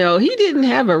right, he didn't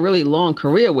have a really long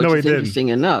career, which is interesting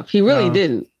enough. He really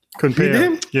didn't.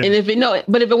 Compare. Yeah. And if it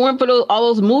weren't for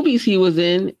all those movies he was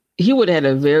in, he would have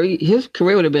had his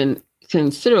career would have been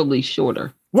considerably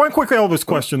shorter. One quick Elvis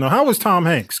question though: how was Tom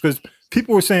Hanks? Because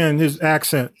people were saying his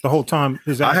accent the whole time.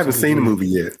 I haven't seen the movie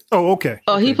yet. Oh, okay.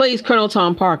 Oh, he plays Colonel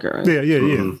Tom Parker. Right? Yeah.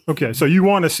 Mm-hmm. Okay, so you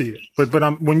want to see it, but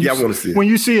when you want to see it. When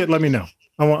you see it, let me know.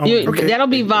 That'll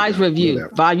be Vi's review.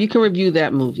 Vi, you can review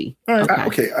that movie. All right.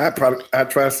 Okay. I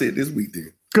try to see it this week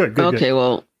then. Good. Okay.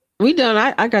 Well. We done.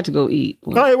 I got to go eat.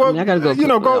 All right, well, I got to go.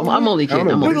 Go. I'm only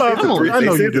kidding. I know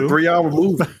you do. 3-hour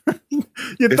movie.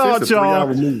 Your thoughts,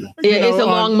 y'all? Yeah, it's a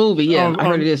long movie. Yeah, I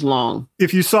heard it is long.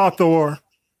 If you saw Thor,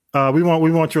 we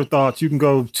want your thoughts. You can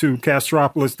go to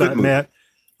castropolis.net,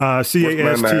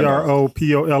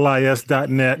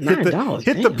 castropolis.net.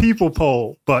 Hit the people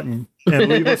poll button and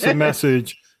leave us a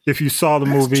message. If you saw the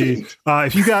movie,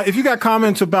 if you got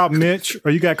comments about Mitch or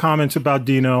you got comments about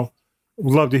Dino.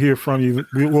 We'd love to hear from you.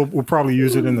 We'll probably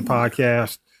use it in the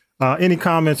podcast. Any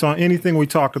comments on anything we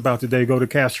talked about today, go to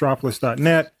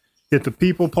castropolis.net. Hit the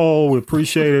people poll. We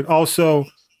appreciate it. Also,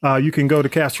 you can go to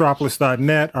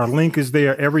castropolis.net. Our link is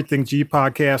there. Everything G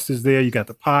Podcast is there. You got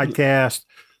the podcast,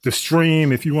 the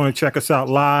stream. If you want to check us out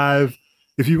live.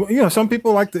 If some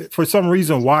people like to, for some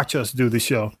reason, watch us do the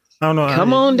show. I don't know.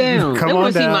 Come on down. They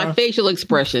want to see my facial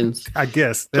expressions. I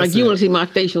guess. Like you want to see my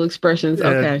facial expressions.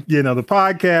 Okay. The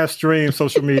podcast, stream,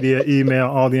 social media, email,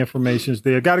 all the information is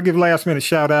there. Got to give last minute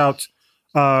shout outs.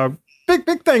 Big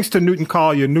big thanks to Newton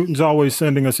Collier. Newton's always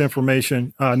sending us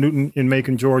information. Newton in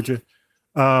Macon, Georgia.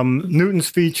 Newton's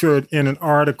featured in an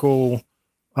article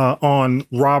on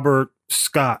Robert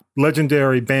Scott,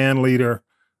 legendary band leader.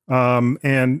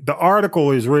 And the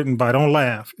article is written by, don't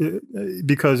laugh,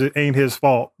 because it ain't his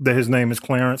fault that his name is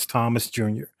Clarence Thomas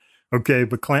Jr. Okay,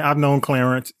 but I've known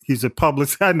Clarence. He's a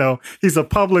publicist. I know he's a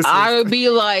publicist. I would be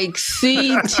like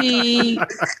C.T.J.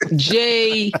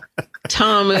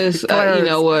 Thomas. You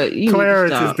know what?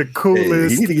 Clarence is the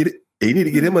coolest. Hey, you need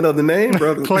to get him another name,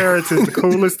 brother. Clarence is the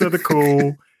coolest of the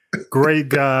cool. Great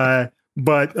guy.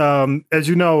 But as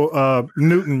you know,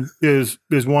 Newton is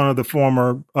one of the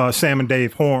former Sam and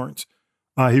Dave Horns.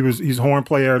 He's a horn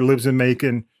player, lives in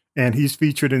Macon, and he's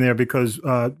featured in there because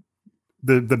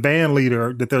the band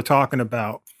leader that they're talking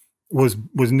about was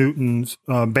Newton's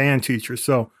band teacher.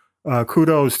 So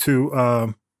kudos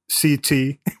to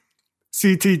CT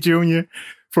Jr.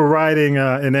 for writing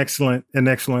an excellent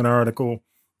article,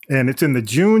 and it's in the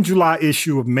June-July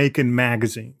issue of Macon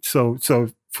Magazine. So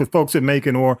for folks at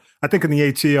Macon, or I think in the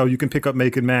ATL, you can pick up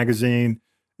Macon Magazine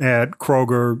at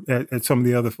Kroger, at some of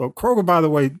the other folks. Kroger, by the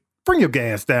way, bring your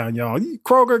gas down, y'all.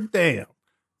 Kroger, damn.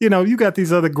 You know, you got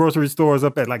these other grocery stores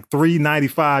up at like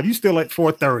 $3.95. You still at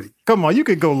 $4.30. Come on, you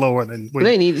could go lower than.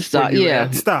 They need to stop.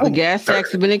 Yeah, stop. The gas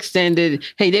tax has been extended.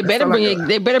 Hey, they better bring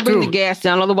the gas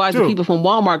down. Otherwise, the people from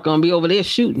Walmart gonna be over there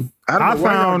shooting. I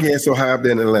found gas so high up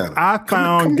there in Atlanta. I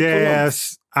found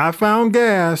gas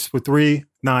for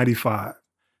 $3.95.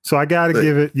 So I got to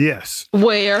give it yes.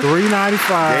 Where? $3.95.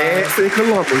 Gas in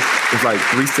Columbus is like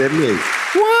 $3.78.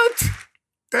 What?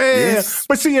 Damn. Yes.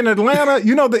 But see, in Atlanta,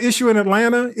 you know, the issue in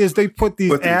Atlanta is they put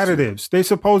these additives. They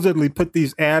supposedly put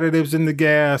these additives in the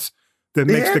gas that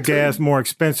makes the gas more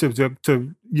expensive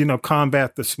to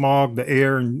combat the smog, the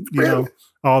air, and you know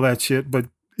all that shit. But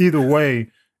either way,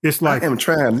 it's like I am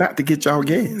trying not to get y'all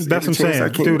gas. That's what I'm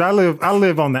saying, dude. I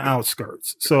live on the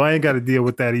outskirts, so I ain't got to deal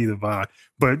with that either, Vi.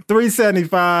 But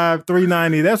 $3.75,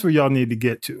 $3.90, that's where y'all need to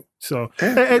get to. So,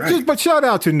 but shout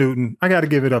out to Newton. I got to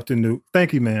give it up to Newt.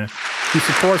 Thank you, man. He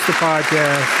supports the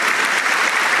podcast.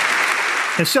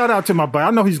 And shout out to my buddy.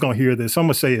 I know he's going to hear this. So I'm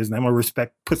going to say his name. I'm going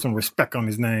to put some respect on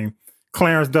his name.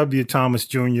 Clarence W. Thomas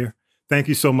Jr. Thank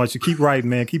you so much. You keep writing,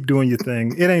 man. Keep doing your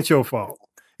thing. It ain't your fault.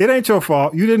 It ain't your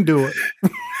fault. You didn't do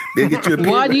it.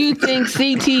 Why do you think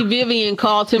C.T. Vivian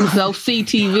called himself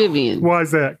C.T. Vivian? Why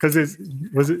is that? Because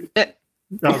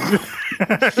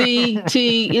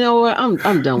C.T. You know what?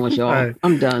 I'm done with y'all. Right.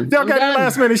 I'm done. Y'all got any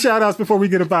last minute shout outs before we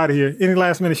get up out of here? Any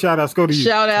last minute shout outs? Go to you.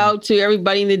 Shout out to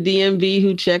everybody in the DMV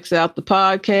who checks out the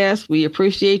podcast. We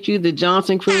appreciate you. The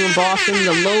Johnson crew in Boston,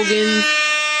 the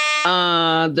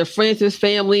Logans, the Francis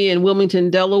family in Wilmington,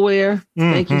 Delaware.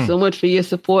 Mm-hmm. Thank you so much for your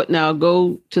support. Now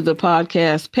go to the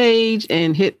podcast page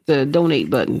and hit the donate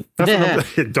button.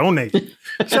 Donate.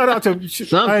 Shout out to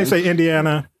I didn't say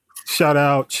Indiana. Shout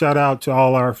out to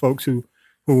all our folks who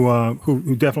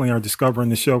definitely are discovering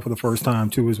the show for the first time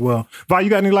too as well. Vi, you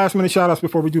got any last minute shout outs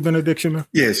before we do benediction, man?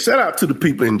 Yeah, shout out to the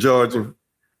people in Georgia.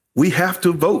 We have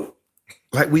to vote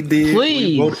like we did.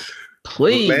 Please.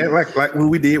 Like when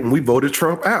we did when we voted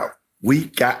Trump out. We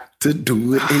got to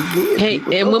do it again. Hey,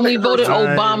 and when we voted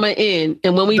Obama in,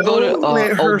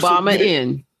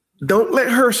 don't let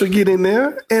Herschel get in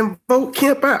there and vote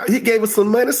Kemp out. He gave us some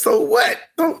money, so what?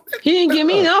 He didn't give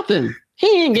me nothing. He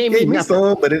didn't give me nothing.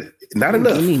 Some, but not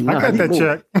enough. I got that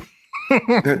check.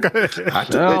 I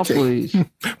took that check. Please.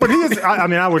 But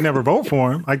I would never vote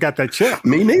for him. I got that check.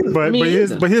 Me neither. But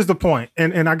here's the point.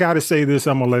 And I got to say this.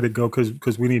 I'm gonna let it go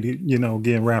because we need to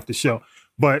again wrap the show.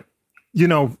 But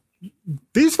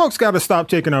these folks got to stop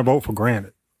taking our vote for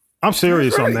granted. I'm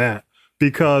serious on that.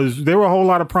 Because there were a whole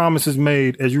lot of promises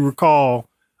made, as you recall,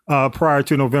 prior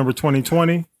to November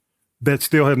 2020 that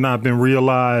still have not been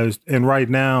realized. And right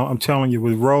now, I'm telling you,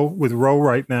 with Roe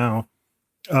right now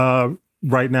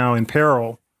in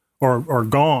peril or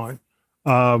gone,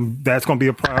 that's going to be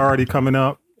a priority coming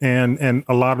up. And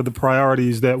a lot of the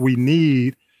priorities that we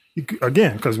need,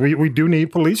 again, because we do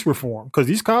need police reform. Because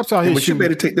these cops out here. But you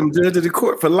better take them judges to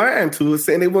court for lying to us,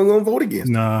 saying they weren't going to vote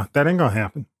against. Nah, that ain't going to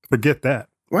happen. Forget that.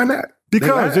 Why not?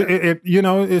 Because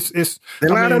it's they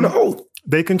lied on the oath.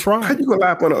 They can try. How you gonna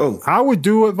lie on the oath? I would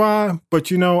do it, Vi, but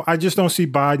I just don't see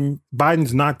Biden.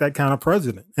 Biden's not that kind of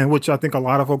president, and which I think a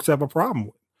lot of folks have a problem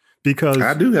with. Because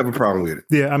I do have a problem with it.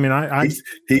 Yeah, I mean,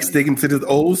 he's sticking to this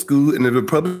old school, and the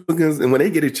Republicans, and when they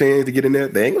get a chance to get in there,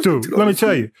 they ain't gonna. Dude, let me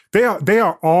tell you, they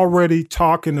are already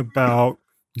talking about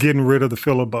getting rid of the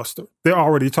filibuster. They're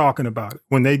already talking about it.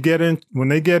 When they get in.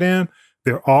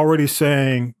 They're already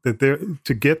saying that they're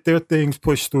to get their things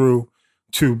pushed through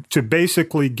to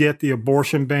basically get the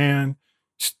abortion ban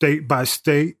state by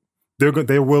state.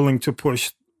 they're willing to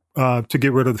push to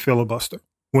get rid of the filibuster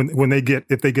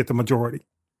if they get the majority.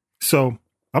 So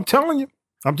I'm telling you,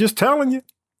 I'm just telling you.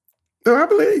 No, I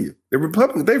believe you. The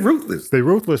Republicans, they ruthless. They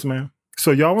ruthless, man.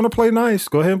 So y'all want to play nice?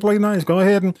 Go ahead and play nice. Go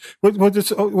ahead and what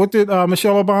did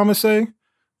Michelle Obama say?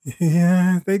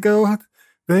 Yeah, they go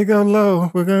low.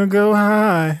 We're gonna go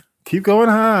high. Keep going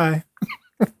high.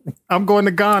 I'm going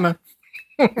to Ghana.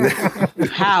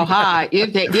 How high?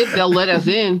 If they'll let us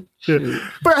in. Yeah.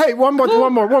 But hey, one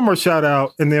more shout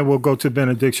out, and then we'll go to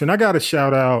benediction. I got to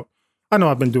shout out. I know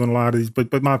I've been doing a lot of these,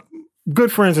 but my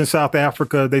good friends in South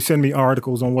Africa, they send me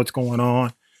articles on what's going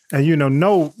on, and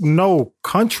no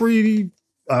country,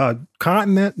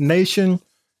 continent, nation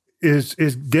is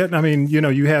getting. I mean,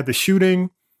 you had the shooting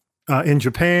in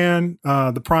Japan.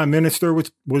 The prime minister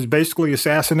was basically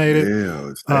assassinated.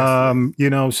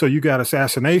 Yeah, so you got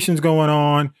assassinations going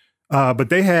on. But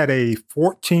they had a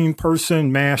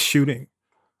 14-person mass shooting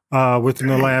within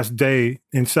the last day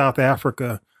in South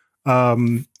Africa.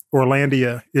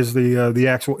 Orlandia is the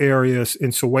actual area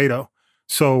in Soweto.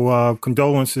 So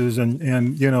condolences and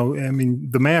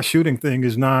the mass shooting thing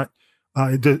is not.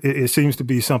 It seems to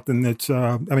be something that's.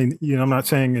 I'm not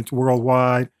saying it's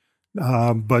worldwide,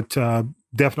 but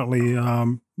definitely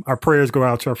our prayers go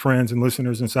out to our friends and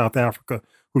listeners in South Africa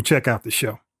who check out the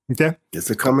show. Okay, it's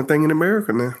a common thing in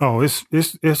America now. Oh,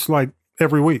 it's like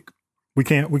every week. We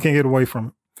can't get away from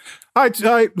it. All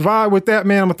right, Vi, with that,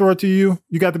 man, I'm gonna throw it to you.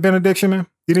 You got the benediction, man.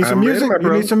 You need some music?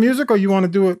 You need some music, or you want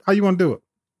to do it? How you want to do it?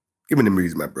 Give me the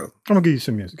music, my brother. I'm gonna give you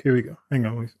some music. Here we go. Hang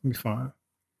on, let me find.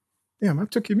 Damn, I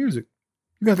took your music.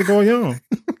 You got to go young.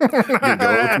 You're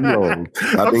going too long.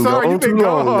 I've been going too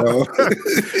long, though.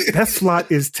 That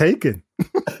slot is taken.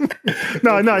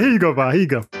 No, here you go, Vi. Here you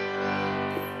go.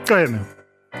 Go ahead, man.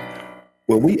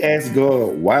 When we ask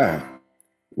God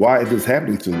why is this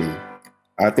happening to me?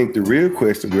 I think the real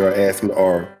question we are asking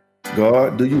are,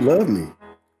 God, do you love me?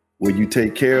 Will you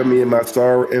take care of me in my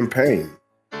sorrow and pain?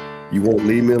 You won't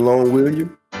leave me alone, will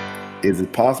you? Is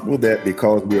it possible that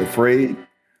because we're afraid,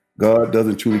 God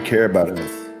doesn't truly care about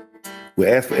us? We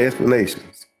ask for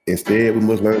explanations. Instead, we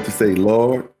must learn to say,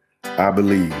 Lord, I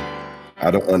believe.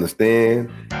 I don't understand,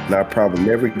 and I probably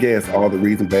never guess all the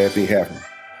reasons bad things happen.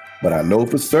 But I know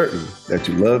for certain that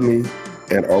you love me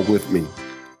and are with me,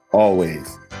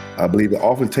 always. I believe it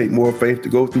often takes more faith to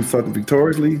go through something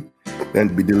victoriously than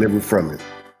to be delivered from it.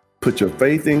 Put your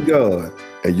faith in God,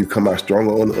 and you come out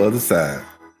stronger on the other side.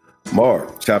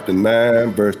 Mark chapter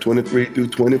 9, verse 23 through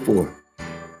 24.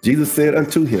 Jesus said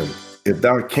unto him, if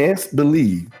thou canst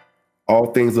believe,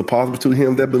 all things are possible to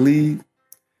him that believe.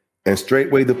 And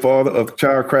straightway the father of the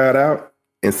child cried out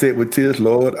and said with tears,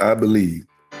 Lord, I believe.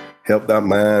 Help thy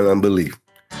mind unbelief.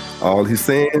 All he's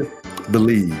saying,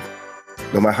 believe.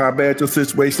 No matter how bad your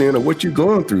situation is or what you're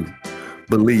going through,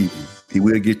 believe. He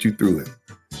will get you through it.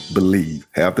 Believe.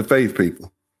 Have the faith,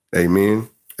 people. Amen.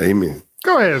 Amen.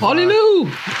 Go ahead. Hallelujah.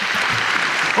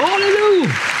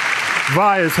 Hallelujah.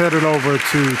 Vi is headed over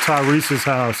to Tyrese's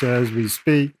house as we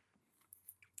speak.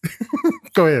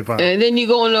 Go ahead, Vi. And then you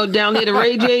going down there to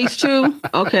Ray J's too?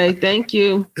 Okay, thank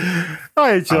you. All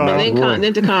right, y'all. And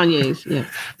then to Kanye's. Yeah.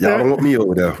 Y'all don't want me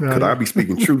over there because I'll be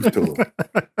speaking truth to them.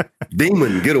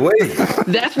 Demon, get away.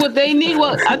 That's what they need.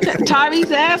 Well,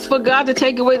 Tyrese asked for God to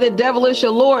take away the devilish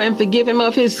allure and forgive him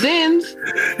of his sins.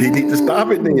 He needs to stop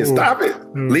it then. Stop it.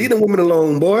 Leave the woman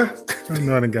alone, boy. I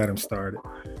know I done got him started.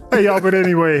 Hey, y'all, but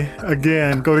anyway,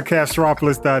 again, go to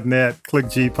Castropolis.net, click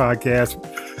G Podcast.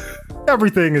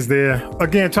 Everything is there.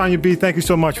 Again, Tanya B, thank you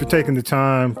so much for taking the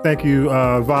time. Thank you,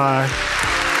 Vi.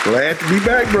 Glad to be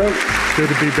back, bro. Good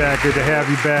to be back. Good to have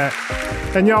you back.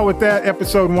 And y'all, with that,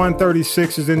 episode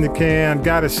 136 is in the can.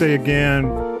 Gotta say again,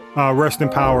 rest in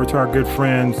power to our good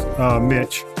friends,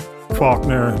 Mitch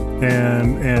Faulkner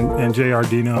and J.R.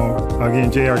 Dino.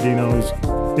 Again, J.R. Dino's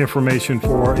information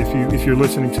for if you're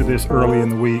listening to this early in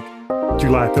the week,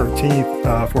 July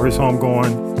 13th, for his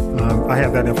homegoing. I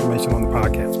have that information on the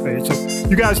podcast page. So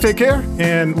you guys take care.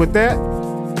 And with that,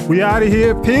 we out of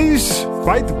here. Peace.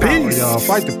 Fight the power, y'all.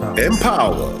 Fight the power.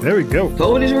 Empower. There we go.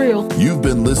 Vote is real. You've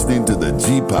been listening to the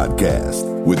G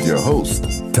Podcast with your host,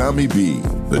 Tommy B.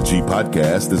 The G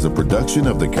Podcast is a production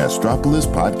of the Castropolis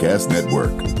Podcast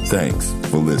Network. Thanks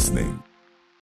for listening.